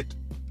 That's it.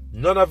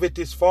 None of it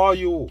is for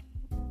you.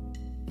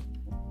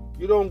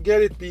 You don't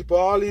get it, people.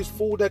 All this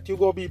food that you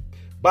go be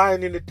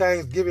buying in the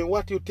Thanksgiving,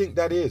 what do you think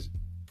that is?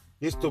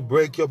 It's to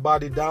break your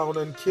body down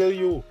and kill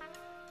you.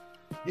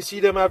 You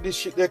see them have this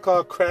shit they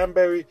call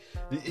cranberry.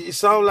 It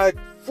sound like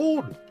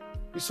food.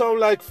 It sound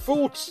like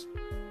fruits.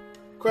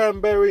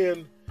 Cranberry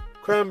and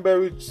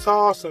cranberry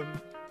sauce and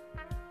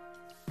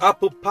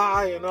apple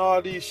pie and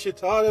all these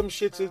shits. All them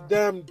shits is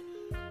damn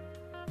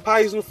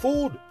poison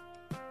food.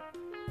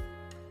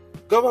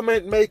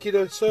 Government make it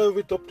and serve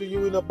it up to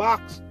you in a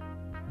box.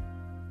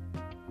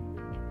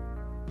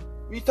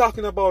 We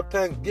talking about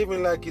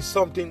Thanksgiving like it's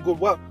something good.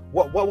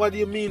 What do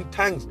you mean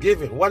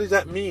Thanksgiving? What does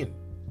that mean?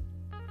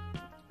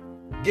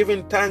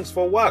 Giving thanks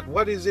for what?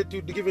 What is it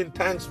you giving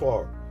thanks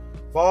for?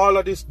 For all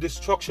of this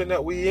destruction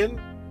that we in?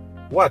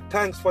 What?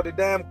 Thanks for the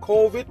damn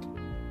COVID?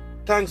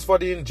 Thanks for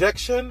the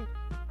injection?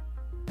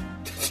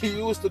 He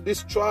used to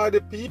destroy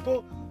the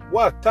people?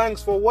 What?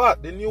 Thanks for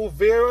what? The new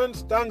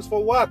variants? Thanks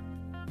for what?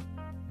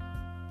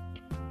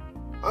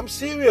 I'm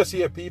serious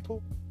here,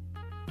 people.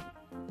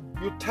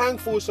 You're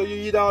thankful so you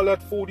eat all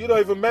that food. You don't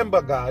even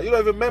remember God. You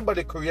don't even remember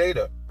the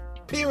Creator.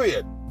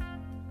 Period.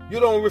 You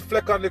don't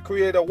reflect on the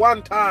Creator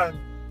one time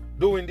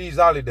during these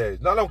holidays.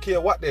 Now, I don't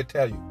care what they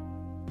tell you.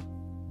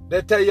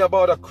 They tell you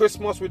about a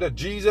Christmas with a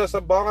Jesus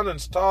born and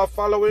star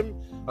follow him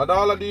and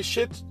all of these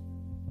shits.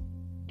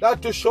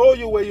 That to show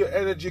you where your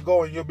energy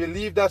going. You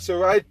believe that's the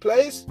right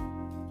place?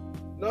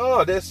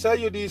 No, they sell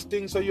you these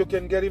things so you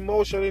can get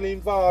emotionally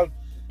involved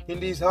in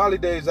these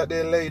holidays that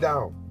they lay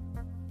down.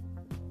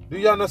 Do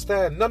you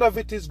understand? None of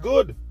it is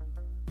good.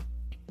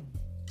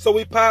 So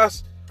we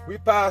pass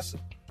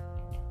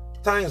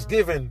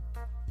Thanksgiving,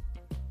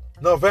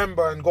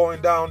 November, and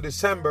going down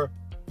December,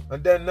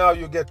 and then now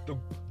you get to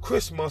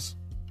Christmas,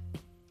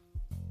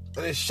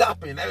 and it's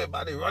shopping,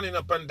 everybody running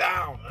up and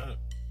down. As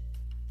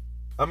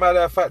a matter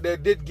of fact,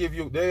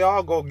 they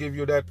all go give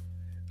you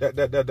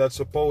that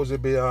supposed to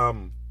be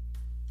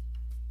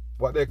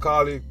what they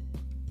call it,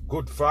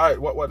 Good Friday.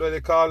 What do they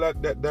call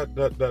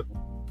that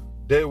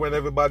day when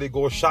everybody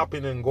go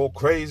shopping and go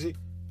crazy?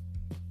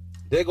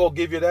 They go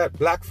give you that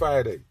Black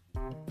Friday.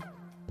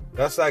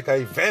 That's like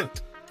an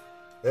event.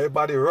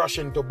 Everybody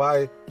rushing to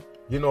buy,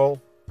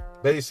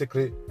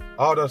 basically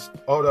all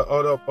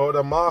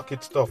the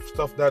market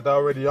stuff that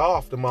already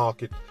off the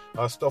market,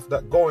 or stuff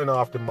that going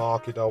off the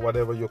market, or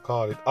whatever you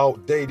call it,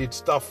 outdated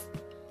stuff.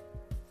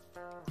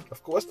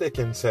 Of course they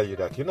can sell you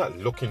that. You're not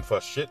looking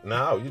for shit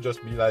now. You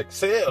just be like,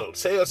 sale.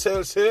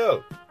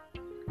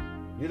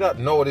 You're not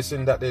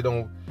noticing that they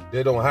don't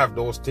have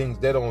those things.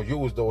 They don't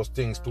use those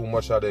things too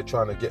much, or they're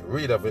trying to get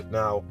rid of it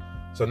now.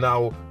 So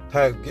now,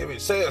 Thanksgiving,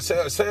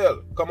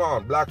 sale. Come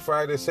on, Black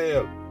Friday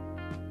sale.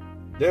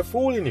 They're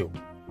fooling you.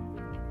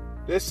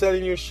 They're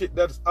selling you shit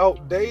that's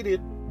outdated,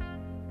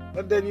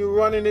 and then you're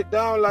running it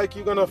down like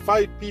you're going to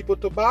fight people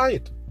to buy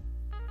it.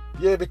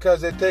 Yeah,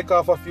 because they take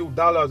off a few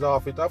dollars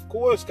off it. Of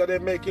course, because they're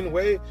making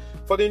way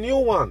for the new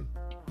one.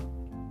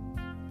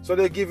 So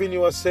they're giving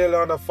you a sale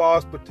on a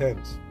false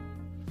pretense.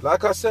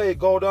 Like I say,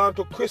 go down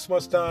to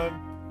Christmas time,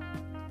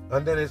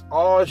 and then it's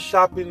all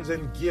shoppings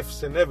and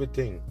gifts and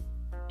everything.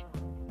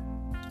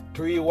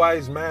 3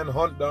 wise men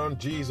hunt down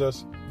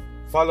Jesus,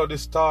 follow the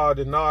star,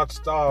 the North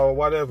Star or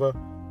whatever,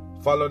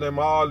 follow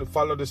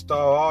the star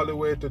all the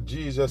way to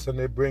Jesus, and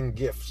they bring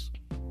gifts.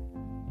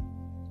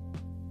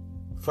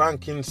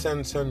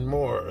 Frankincense and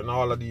myrrh and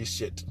all of these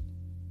shit.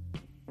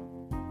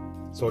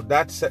 So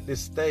that set the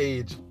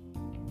stage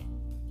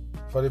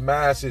for the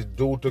masses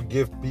to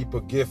give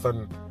people gift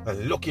and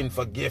looking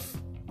for gift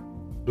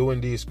during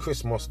these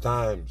Christmas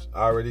times.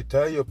 I already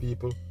tell you,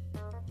 people,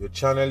 you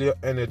channel your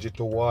energy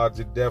towards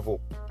the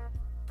devil.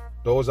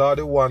 Those are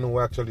the ones who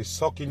actually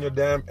suck in your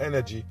damn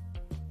energy,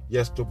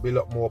 yes, to build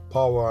up more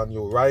power on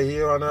you right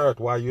here on earth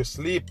while you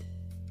sleep.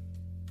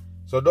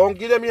 So don't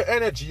give them your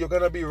energy. You're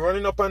going to be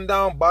running up and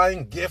down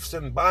buying gifts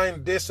and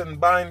buying this and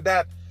buying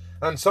that.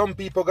 And some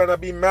people are going to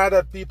be mad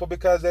at people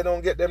because they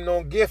don't get them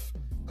no gift,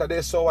 because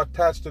they're so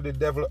attached to the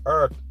devil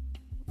earth.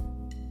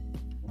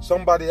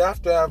 Somebody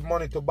have to have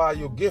money to buy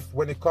you gift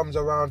when it comes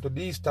around to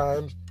these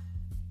times.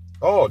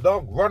 Oh,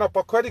 don't run up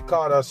a credit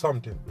card or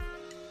something.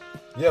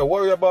 Yeah,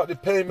 worry about the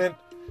payment,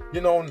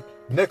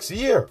 next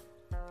year.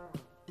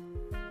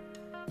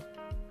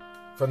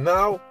 For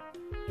now,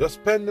 just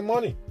spend the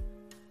money.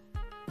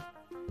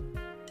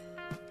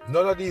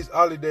 None of these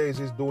holidays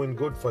is doing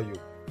good for you.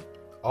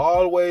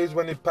 Always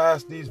when it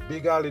pass these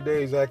big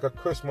holidays like a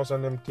Christmas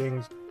and them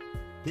things,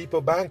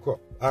 people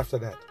bankrupt after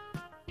that.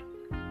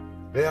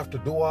 They have to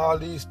do all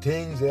these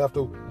things. They have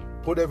to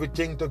put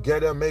everything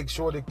together, make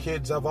sure the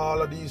kids have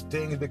all of these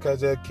things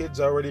because their kids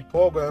are already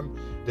programmed.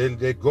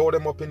 They grow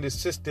them up in the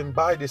system,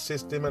 by the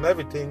system and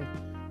everything.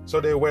 So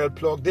they're well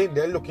plugged in.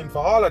 They're looking for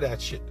all of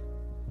that shit.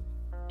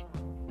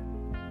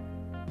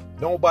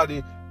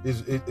 Nobody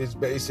is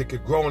basically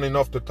grown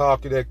enough to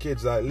talk to their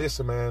kids like,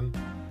 listen, man,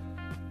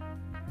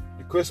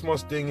 the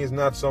Christmas thing is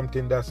not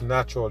something that's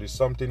natural. It's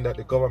something that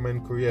the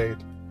government create.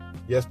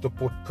 Yes, to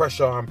put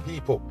pressure on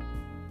people.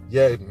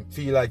 Yeah,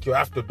 feel like you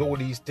have to do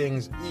these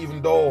things,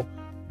 even though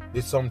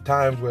there's some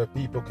times where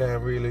people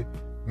can't really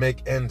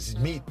make ends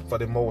meet for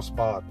the most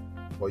part.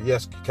 But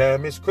yes, you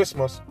can't miss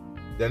Christmas.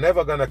 They're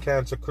never going to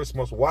cancel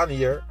Christmas 1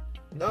 year.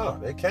 No,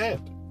 they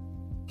can't.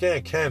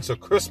 Can't cancel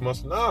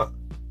Christmas, no.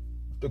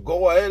 To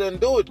go ahead and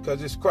do it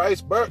because it's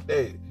Christ's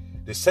birthday.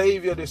 The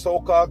Savior, the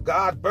so-called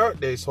God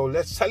birthday. So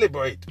let's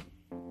celebrate.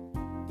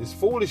 This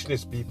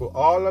foolishness, people.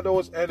 All of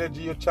those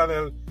energy you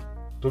channel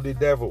to the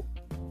devil.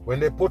 When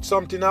they put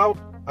something out,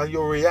 and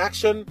your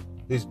reaction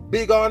is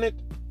big on it,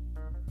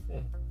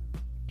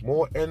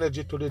 more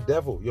energy to the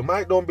devil. You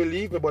might don't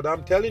believe me, but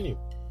I'm telling you.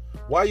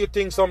 Why you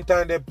think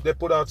sometimes they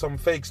put out some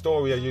fake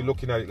story and you're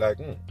looking at it like,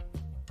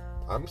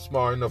 I'm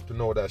smart enough to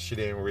know that shit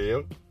ain't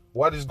real.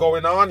 What is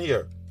going on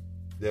here?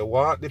 They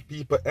want the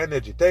people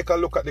energy. Take a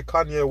look at the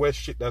Kanye West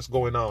shit that's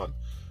going on.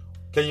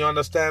 Can you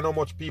understand how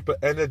much people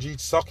energy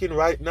is sucking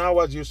right now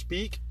as you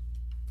speak?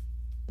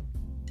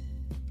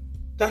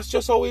 That's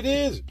just how it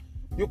is.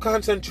 You're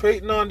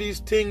concentrating on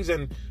these things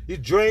and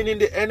it's draining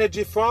the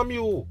energy from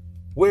you.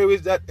 Where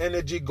is that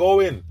energy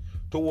going?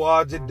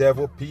 Towards the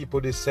devil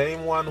people, the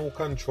same one who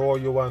control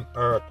you on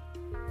earth.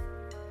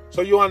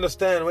 So you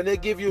understand, when they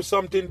give you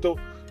something to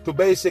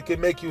basically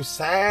make you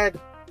sad,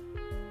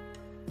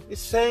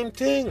 it's the same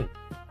thing.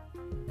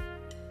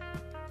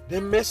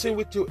 They're messing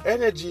with your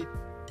energy.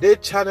 They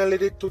channel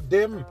it to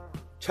them.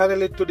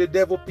 Channel it to the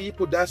devil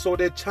people. That's how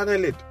they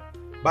channel it.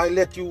 By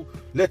let you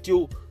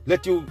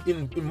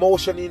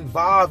emotionally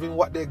involved in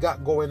what they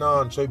got going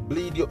on. So it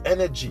bleed your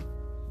energy.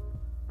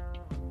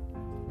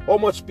 How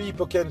much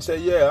people can say,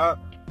 yeah,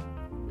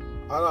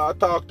 I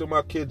talk to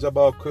my kids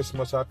about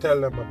Christmas. I tell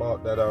them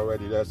about that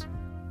already.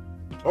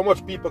 How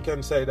much people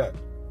can say that?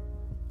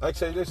 I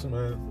say, listen,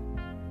 man,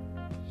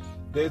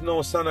 there's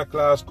no Santa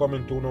Claus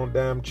coming to no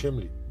damn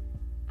chimney.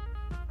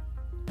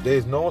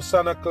 There's no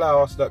Santa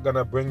Claus that's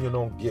gonna bring you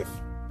no gift.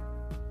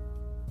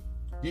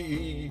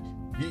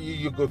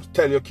 You could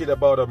tell your kid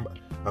about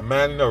a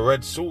man in a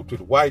red suit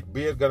with white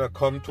beard gonna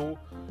come to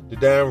the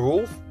damn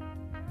roof.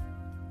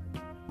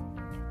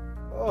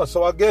 Oh,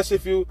 so I guess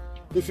if your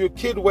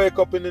kid wake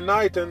up in the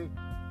night and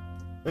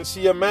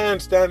see a man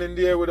standing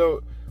there with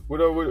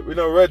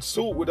a red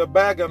suit with a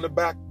bag on the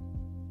back,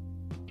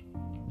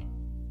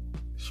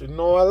 should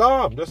no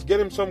alarm. Just get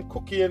him some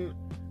cookie and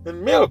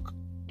milk.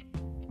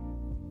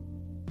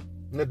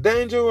 In a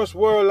dangerous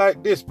world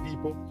like this,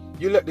 people,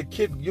 you're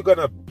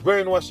gonna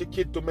brainwash your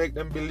kid to make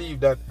them believe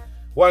that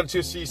once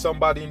you see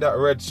somebody in that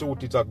red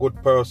suit, it's a good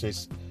person.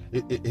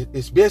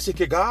 It's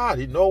basically God.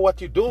 He know what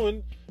you're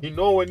doing. He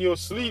know when you're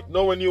asleep,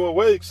 know when you're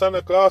awake.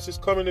 Santa Claus is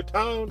coming to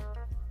town.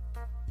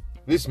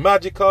 This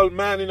magical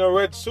man in a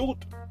red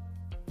suit.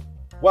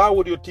 Why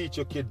would you teach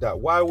your kid that?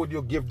 Why would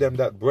you give them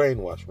that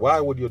brainwash? Why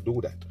would you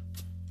do that?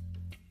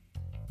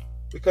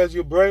 Because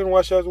you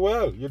brainwash as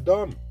well. You're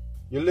dumb.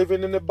 You're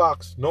living in the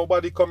box.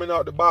 Nobody coming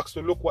out the box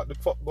to look what the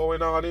fuck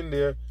going on in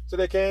there, so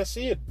they can't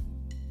see it.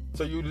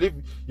 So you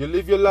live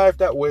your life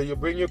that way. You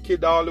bring your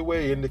kid all the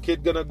way in. The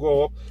kid gonna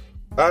grow up,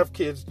 have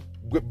kids,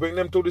 bring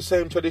them to the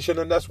same tradition,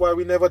 and that's why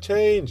we never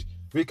change.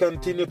 We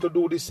continue to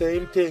do the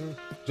same thing,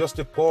 just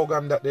the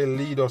program that they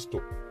lead us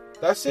to.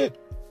 That's it.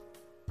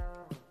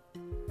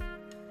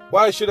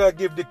 Why should I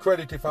give the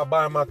credit if I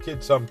buy my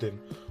kid something?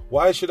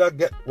 Why should I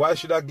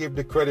give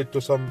the credit to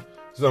some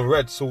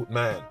red suit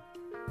man?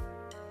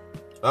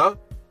 Huh?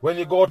 When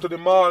you go to the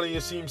mall and you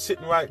see him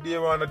sitting right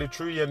there under the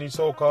tree and he's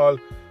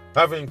so-called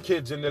having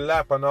kids in the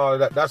lap and all of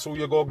that, that's who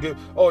you go give.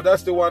 Oh,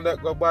 that's the one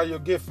that go buy your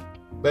gift,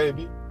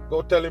 baby.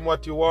 Go tell him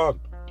what you want.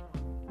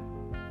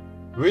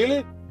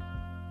 Really?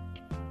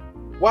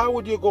 Why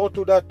would you go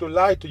to that to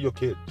lie to your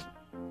kids?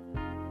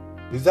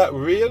 Is that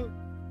real?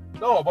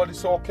 No, but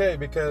it's okay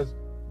because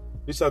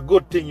it's a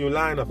good thing you're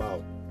lying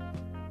about.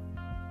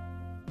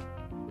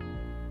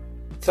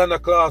 Santa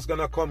Claus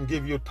gonna come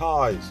give you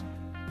toys.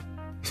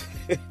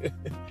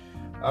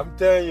 I'm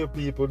telling you,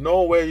 people,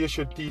 no way you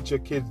should teach your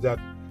kids that,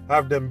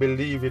 have them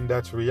believe in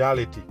that's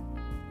reality.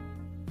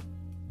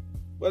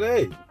 But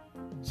hey,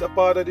 it's a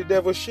part of the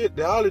devil shit.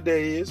 The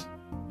holiday is.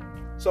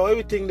 So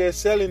everything they're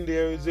selling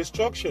there is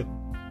destruction.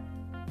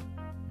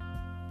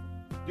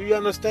 Do you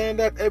understand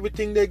that?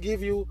 Everything they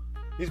give you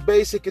is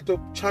basically to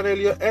channel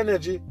your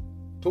energy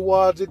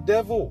towards the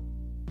devil.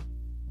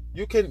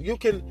 You can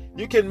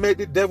make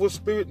the devil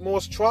spirit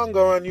more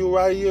stronger on you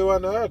right here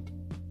on earth.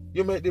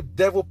 You make the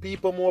devil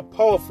people more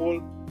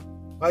powerful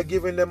by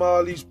giving them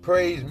all these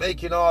praise,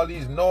 making all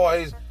these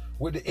noise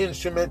with the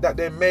instrument that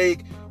they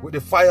make, with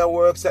the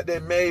fireworks that they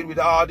made, with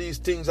all these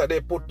things that they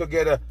put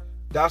together.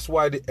 That's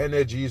why the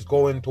energy is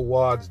going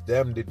towards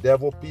them, the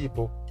devil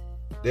people.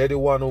 They're the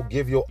one who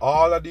give you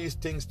all of these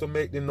things to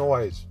make the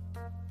noise.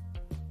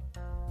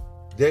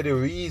 They're the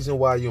reason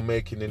why you're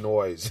making the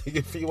noise.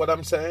 You feel what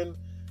I'm saying?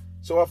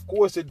 So of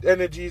course the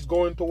energy is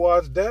going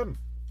towards them.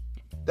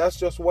 That's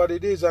just what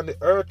it is. And the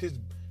earth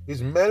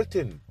is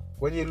melting.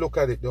 When you look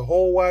at it, the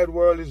whole wide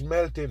world is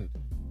melting.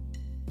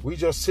 We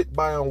just sit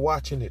by and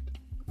watching it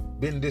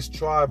being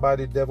destroyed by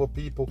the devil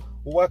people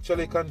who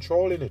actually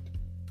controlling it.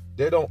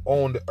 They don't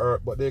own the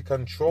earth, but they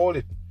control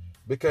it.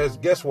 Because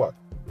guess what?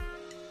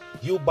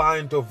 You buy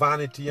into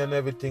vanity and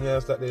everything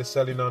else that they're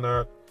selling on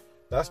earth.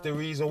 That's the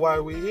reason why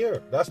we're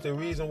here. That's the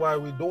reason why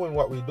we're doing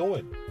what we're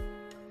doing.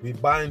 We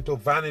buy into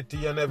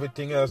vanity and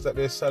everything else that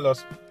they sell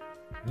us.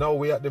 Now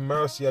we're at the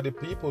mercy of the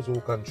peoples who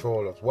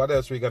control us. What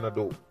else we gonna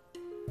do?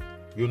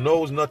 You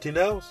knows nothing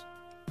else?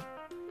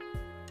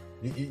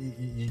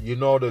 You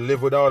know to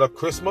live without a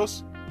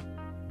Christmas?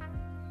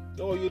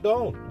 No, you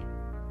don't.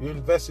 You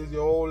invested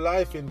your whole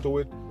life into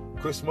it.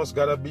 Christmas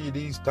gotta be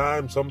these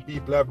times. Some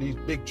people have these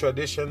big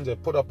traditions. They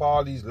put up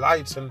all these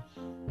lights and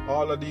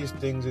all of these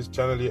things is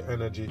channel your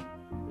energy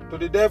to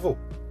the devil.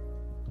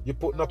 You're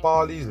putting up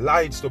all these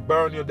lights to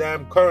burn your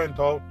damn current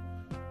out.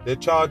 They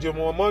charge you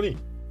more money.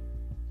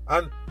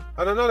 And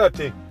another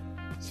thing,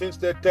 since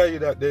they tell you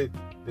that the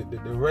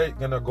rate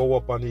gonna go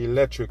up on the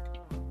electric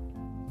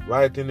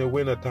right in the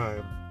winter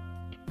time,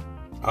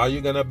 are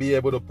you gonna be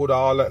able to put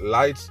all that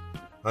lights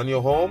on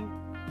your home?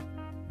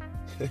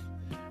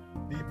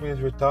 People is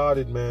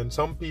retarded, man.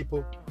 Some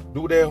people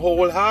do their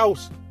whole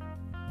house.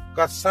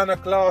 Got Santa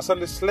Claus on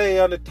the sleigh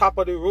on the top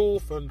of the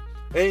roof and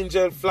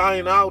angel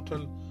flying out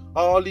and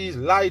all these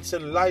lights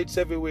and lights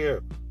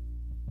everywhere.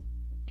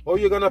 Oh,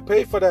 you're gonna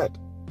pay for that?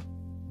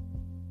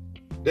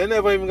 They're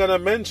never even gonna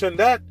mention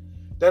that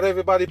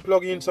everybody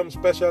plug in some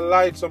special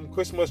lights, some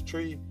Christmas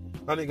tree,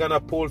 and they're gonna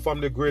pull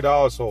from the grid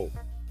also.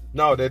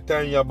 Now they're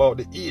telling you about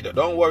the heater.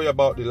 Don't worry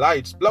about the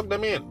lights. Plug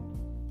them in.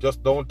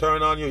 Just don't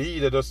turn on your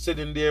heater. Just sit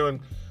in there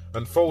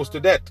and froze to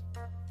death.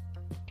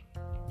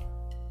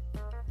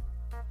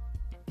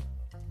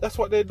 That's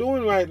what they're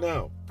doing right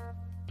now.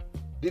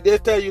 Did they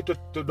tell you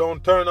to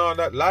don't turn on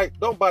that light?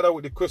 Don't bother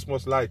with the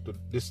Christmas light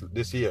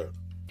this year.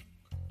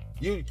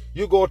 You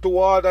go to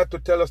all that to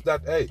tell us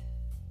that, hey,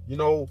 you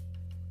know,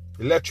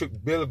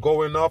 electric bill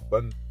going up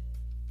and,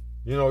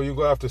 you know, you're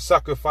going to have to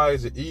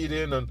sacrifice the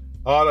eating and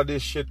all of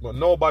this shit. But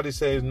nobody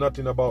says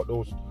nothing about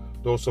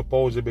those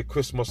supposedly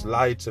Christmas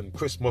lights and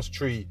Christmas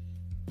tree.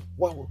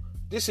 Well,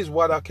 this is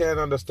what I can't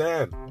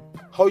understand.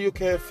 How you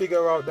can't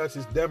figure out that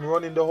it's them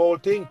running the whole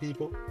thing,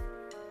 people.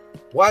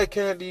 Why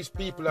can't these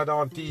people that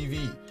are on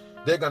TV,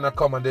 they're going to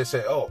come and they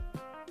say, oh,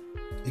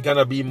 it's going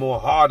to be more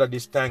harder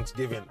this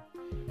Thanksgiving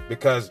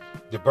because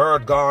the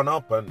bird gone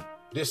up and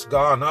this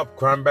gone up,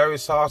 cranberry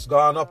sauce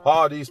gone up,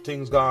 all these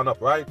things gone up,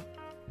 right?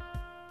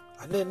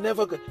 And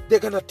they're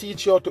going to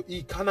teach you how to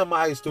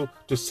economize, to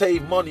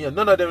save money, and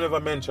none of them ever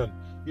mention,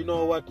 you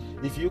know what,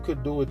 if you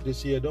could do it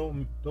this year,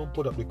 don't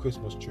put up the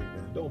Christmas tree,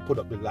 man. Don't put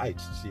up the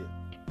lights this year.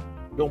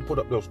 Don't put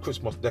up those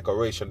Christmas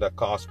decorations that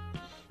cost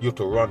you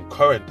to run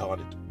current on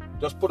it.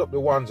 Just put up the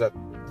ones that,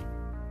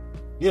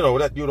 you know,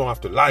 that you don't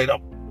have to light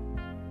up.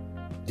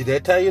 Did they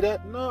tell you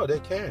that? No, they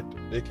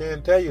can't. They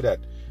can't tell you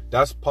that.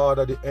 That's part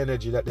of the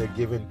energy that they're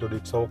giving to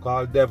the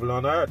so-called devil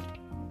on earth.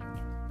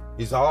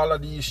 It's all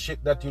of these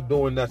shit that you're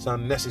doing that's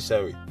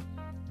unnecessary.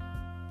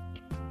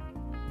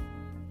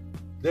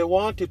 They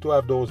want you to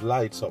have those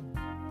lights up.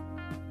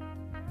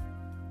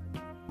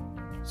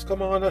 Just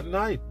come on at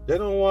night. They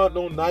don't want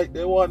no night.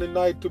 They want the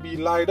night to be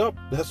light up.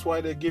 That's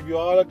why they give you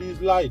all of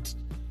these lights.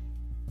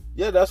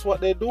 Yeah, that's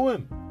what they're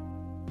doing.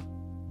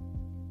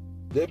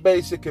 They're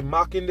basically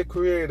mocking the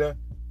Creator,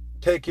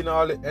 taking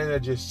all the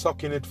energy,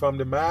 sucking it from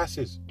the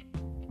masses.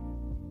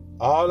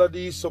 All of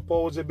these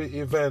supposed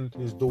events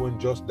is doing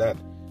just that.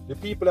 The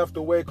people have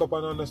to wake up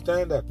and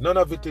understand that. None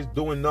of it is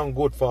doing none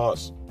good for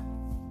us.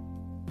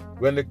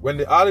 When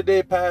the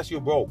holiday pass,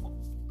 you broke.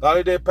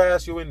 Holiday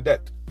pass, you in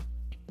debt.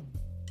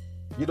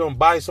 You don't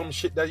buy some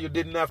shit that you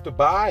didn't have to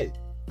buy.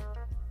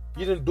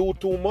 You didn't do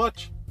too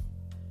much.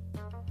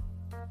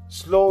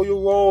 Slow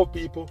your roll,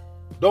 people.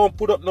 Don't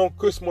put up no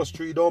Christmas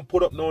tree. Don't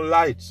put up no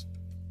lights.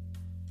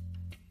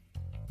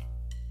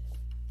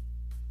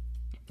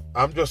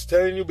 I'm just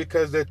telling you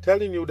because they're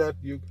telling you that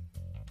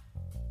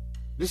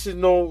this is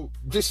no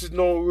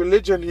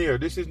religion here.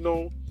 It's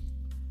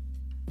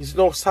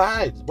no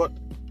sides, but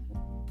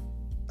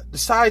the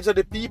sides of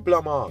the people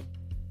I'm on.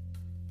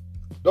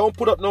 Don't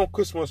put up no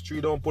Christmas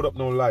tree. Don't put up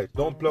no light.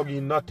 Don't plug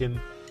in nothing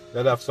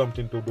that have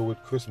something to do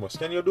with Christmas.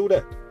 Can you do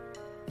that?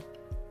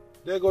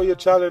 There go your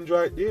challenge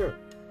right there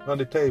on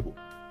the table.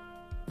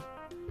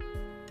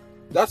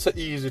 That's an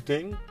easy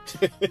thing.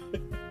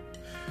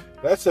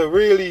 That's a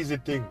real easy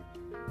thing.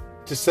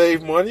 To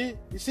save money,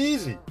 it's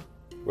easy,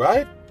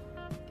 right?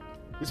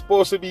 It's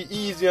supposed to be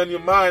easy on your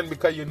mind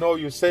because you know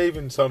you're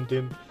saving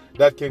something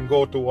that can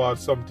go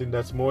towards something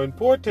that's more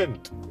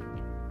important.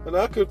 And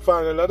I could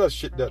find a lot of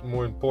shit that's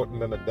more important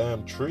than a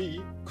damn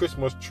tree,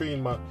 Christmas tree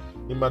in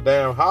my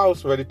damn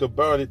house, ready to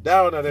burn it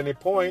down at any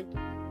point.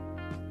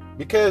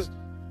 Because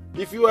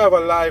if you have a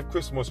live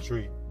Christmas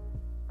tree,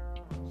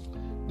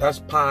 that's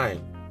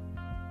pine.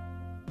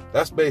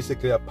 That's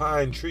basically a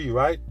pine tree,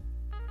 right?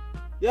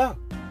 Yeah.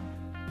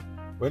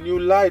 When you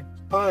light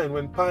pine,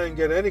 when pine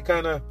get any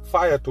kind of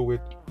fire to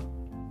it,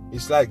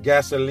 it's like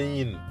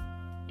gasoline.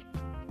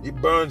 It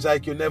burns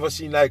like you never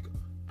seen. Like,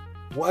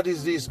 what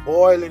is this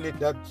oil in it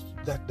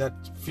that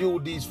fuel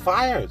these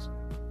fires?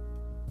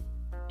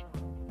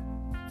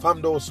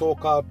 From those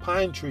so-called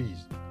pine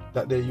trees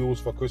that they use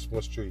for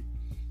Christmas tree.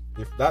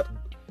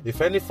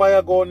 If any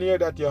fire go near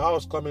that, your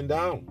house coming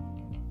down.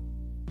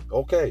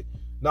 Okay,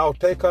 now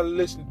take a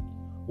listen.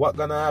 What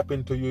gonna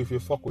happen to you if you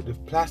fuck with the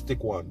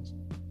plastic ones?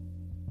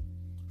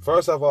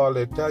 First of all,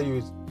 they tell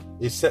you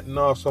it's setting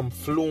off some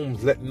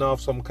flumes, letting off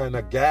some kind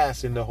of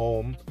gas in the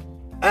home,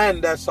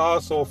 and that's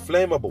also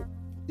flammable.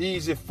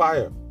 Easy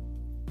fire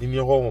in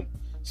your home,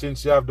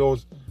 since you have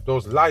those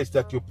lights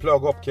that you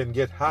plug up can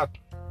get hot,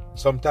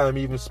 sometimes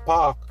even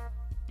spark.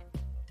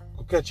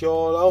 Could catch your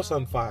whole house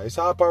on fire. It's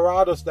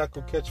apparatus that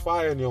could catch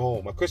fire in your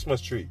home, a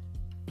Christmas tree.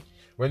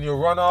 When you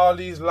run all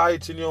these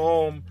lights in your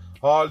home,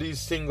 all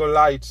these single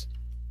lights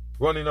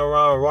running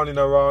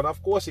around,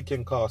 of course it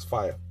can cause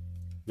fire.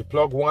 You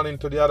plug one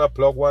into the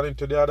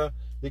other,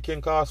 it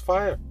can cause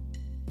fire.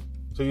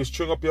 So you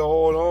string up your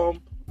whole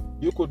home,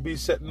 you could be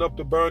setting up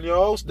to burn your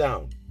house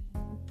down.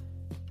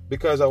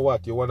 Because of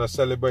what? You want to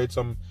celebrate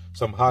some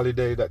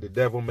holiday that the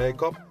devil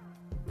make up?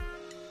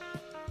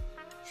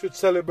 Should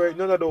celebrate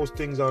none of those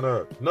things on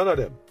earth. None of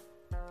them.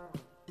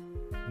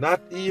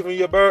 Not even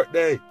your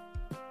birthday.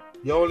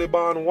 You only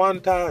born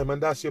one time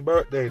and that's your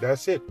birthday.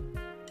 That's it.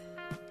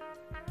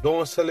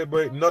 Don't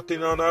celebrate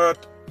nothing on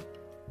earth.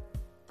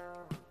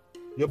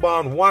 You're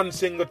born one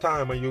single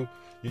time and you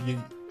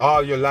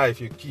all your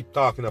life you keep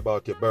talking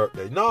about your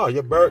birthday. No,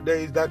 your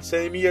birthday is that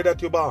same year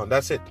that you're born.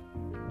 That's it.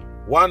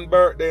 One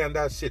birthday and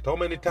that's it. How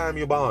many times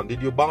you born?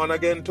 Did you born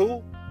again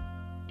too?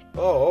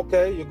 Oh,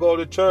 okay. You go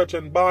to church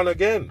and born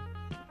again.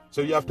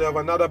 So you have to have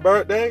another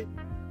birthday?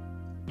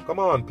 Come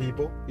on,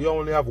 people. You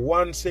only have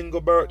one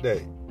single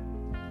birthday.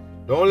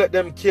 Don't let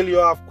them kill you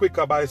off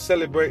quicker by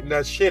celebrating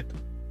that shit.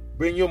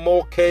 Bring you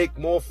more cake,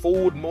 more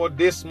food, more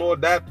this, more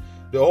that.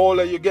 The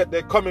older you get,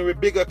 they're coming with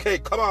bigger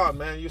cake. Come on,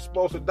 man. You're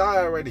supposed to die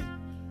already.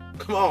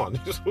 Come on.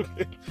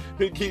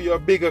 They give you a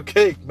bigger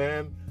cake,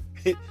 man.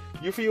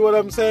 You feel what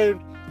I'm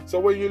saying? So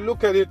when you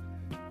look at it,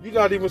 you're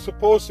not even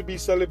supposed to be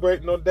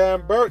celebrating no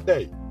damn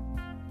birthday.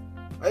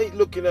 I ain't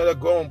looking at a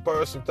grown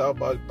person talking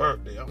about his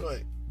birthday. I'm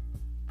like,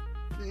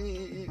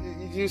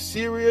 you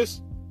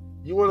serious?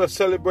 You want to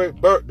celebrate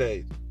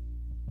birthdays?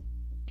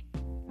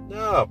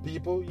 Nah,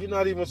 people, you're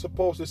not even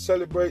supposed to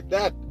celebrate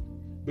that.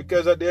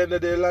 Because at the end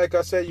of the day, like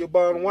I said, you're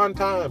born one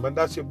time and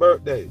that's your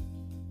birthday.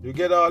 You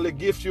get all the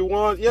gifts you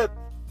want yet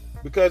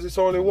because it's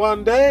only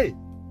one day.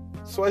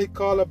 That's why he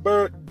call a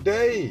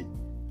birthday.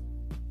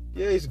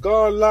 Yeah, it's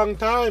gone long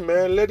time,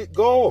 man. Let it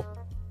go.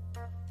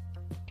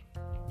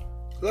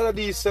 A lot of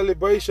these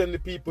celebrations the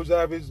people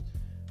have is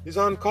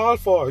uncalled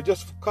for. It's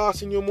just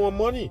costing you more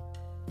money.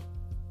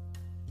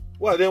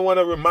 Well, they want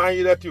to remind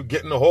you that you're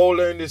getting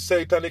older in this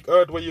satanic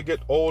earth where you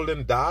get old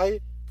and die.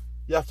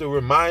 You have to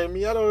remind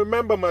me. I don't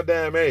remember my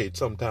damn age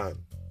sometimes.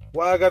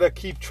 Why I gotta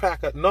keep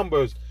track of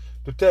numbers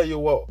to tell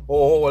you how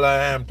old I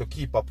am to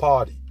keep a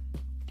party?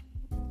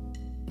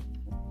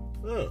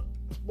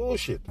 It's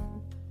bullshit.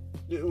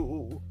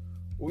 Who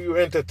you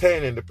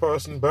entertaining? The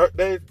person's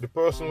birthday? The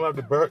person who have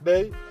the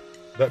birthday?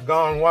 That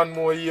gone one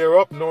more year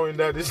up, knowing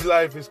that his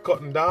life is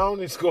cutting down.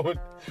 It's going.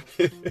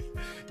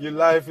 Your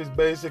life is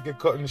basically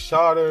cutting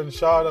shorter and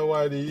shorter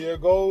while the year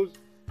goes.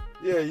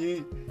 Yeah,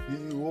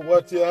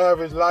 what's your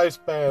average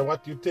lifespan?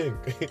 What you think?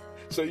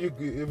 So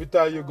every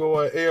time you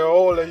go a year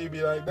older, you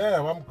be like,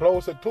 damn, I'm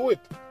closer to it.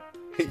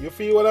 You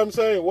feel what I'm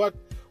saying?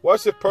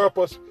 What's the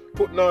purpose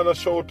putting on a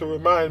show to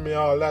remind me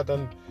all that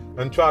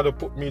and try to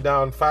put me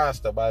down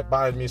faster by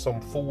buying me some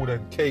food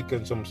and cake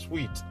and some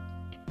sweets?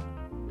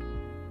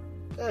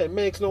 Yeah, it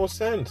makes no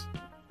sense.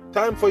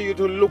 Time for you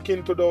to look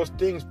into those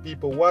things,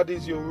 people. What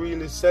is you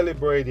really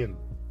celebrating?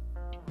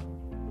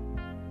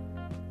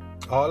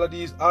 All of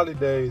these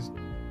holidays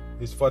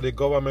is for the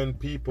government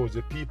peoples,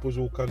 the peoples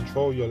who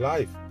control your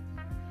life.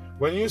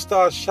 When you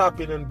start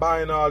shopping and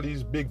buying all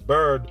these big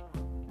bird,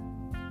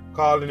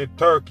 calling it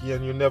turkey,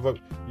 and you never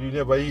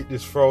eat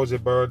this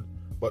frozen bird,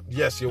 but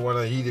yes, you want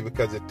to eat it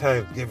because it's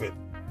Thanksgiving.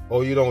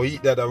 Or you don't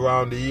eat that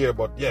around the year,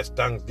 but yes,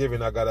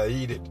 Thanksgiving, I gotta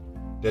eat it.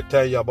 They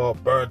tell you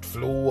about bird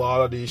flu,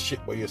 all of this shit,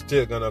 but you're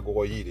still gonna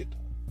go eat it.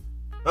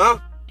 Huh?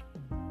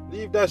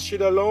 Leave that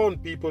shit alone,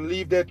 people.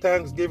 Leave their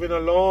Thanksgiving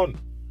alone.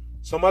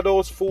 Some of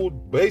those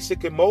food,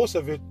 basically most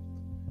of it,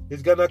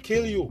 is gonna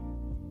kill you.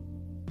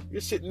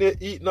 You're sitting there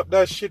eating up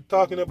that shit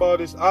talking about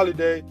this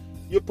holiday.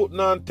 You're putting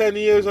on 10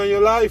 years on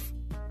your life.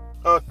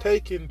 Or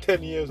taking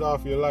 10 years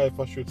off your life,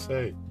 I should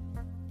say.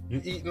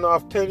 You're eating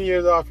off 10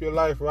 years off your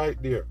life right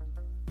there.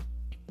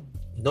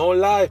 No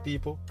lie,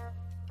 people.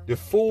 The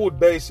food,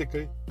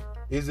 basically,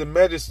 is a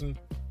medicine,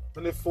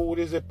 and the food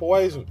is a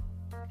poison.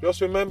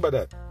 Just remember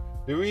that.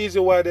 The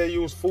reason why they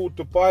use food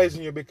to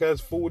poison you,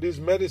 because food is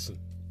medicine.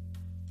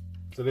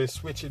 So they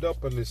switch it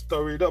up and they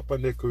stir it up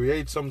and they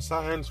create some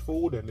science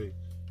food and they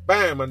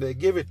bam and they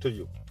give it to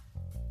you.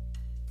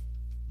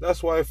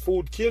 That's why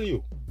food kill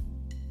you.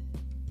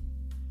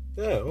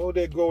 Yeah, oh,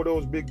 they grow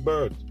those big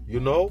birds. You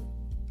know?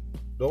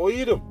 Don't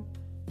eat them.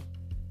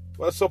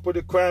 What's up with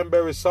the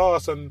cranberry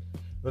sauce and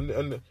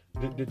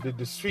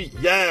the sweet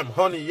yam,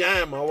 honey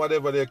yam, or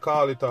whatever they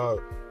call it,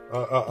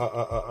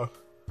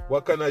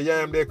 what kind of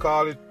yam they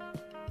call it?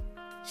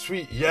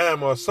 Sweet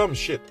yam or some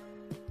shit.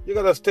 You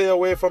gotta stay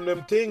away from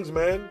them things,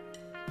 man.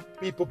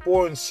 People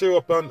pouring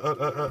syrup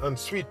on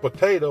sweet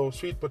potato.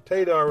 Sweet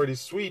potato already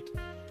sweet.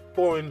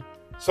 Pouring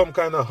some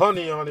kind of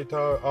honey on it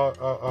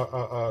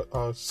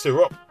or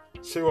syrup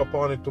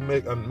on it to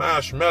make, and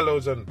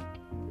marshmallows and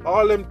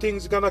all them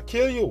things gonna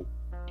kill you.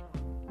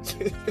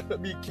 It's gonna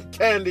be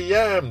candy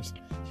yams.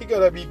 You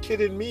gotta be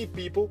kidding me,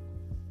 people.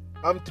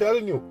 I'm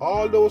telling you,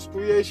 all those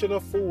creation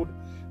of food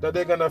that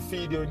they're gonna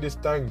feed you in this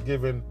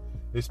Thanksgiving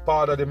is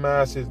part of the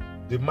masses'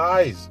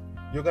 demise.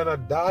 You're gonna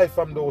die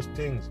from those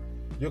things.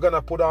 You're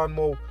gonna put on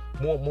more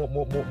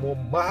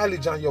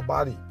mileage on your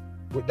body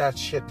with that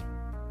shit.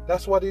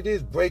 That's what it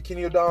is, breaking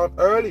you down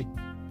early.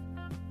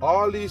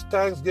 All these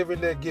Thanksgiving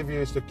they give you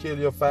is to kill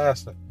you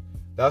faster.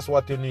 That's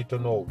what you need to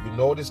know. You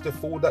notice the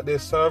food that they're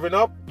serving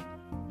up?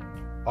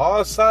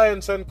 All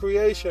science and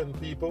creation,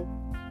 people.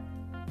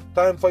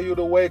 Time for you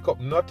to wake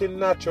up. Nothing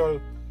natural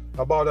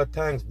about a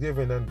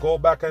Thanksgiving, and go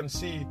back and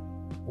see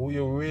who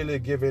you're really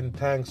giving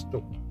thanks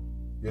to.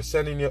 You're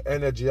sending your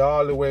energy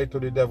all the way to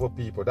the devil,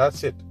 people.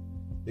 That's it.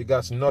 It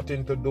got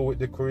nothing to do with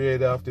the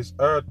creator of this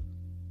earth,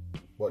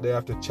 but they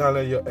have to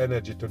channel your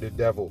energy to the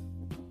devil.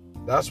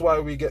 That's why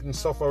we're getting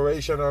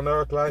sufferation on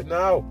earth right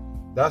now.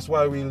 That's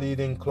why we're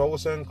leading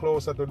closer and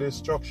closer to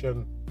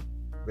destruction,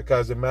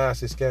 because the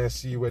masses can't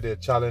see where they're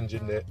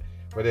channeling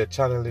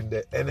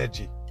their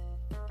energy.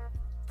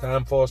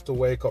 Time for us to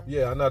wake up.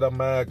 Yeah, another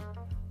Mag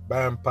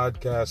Bam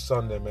podcast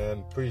Sunday, man.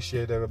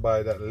 Appreciate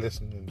everybody that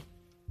listening.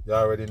 You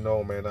already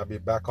know, man. I'll be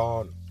back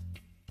on.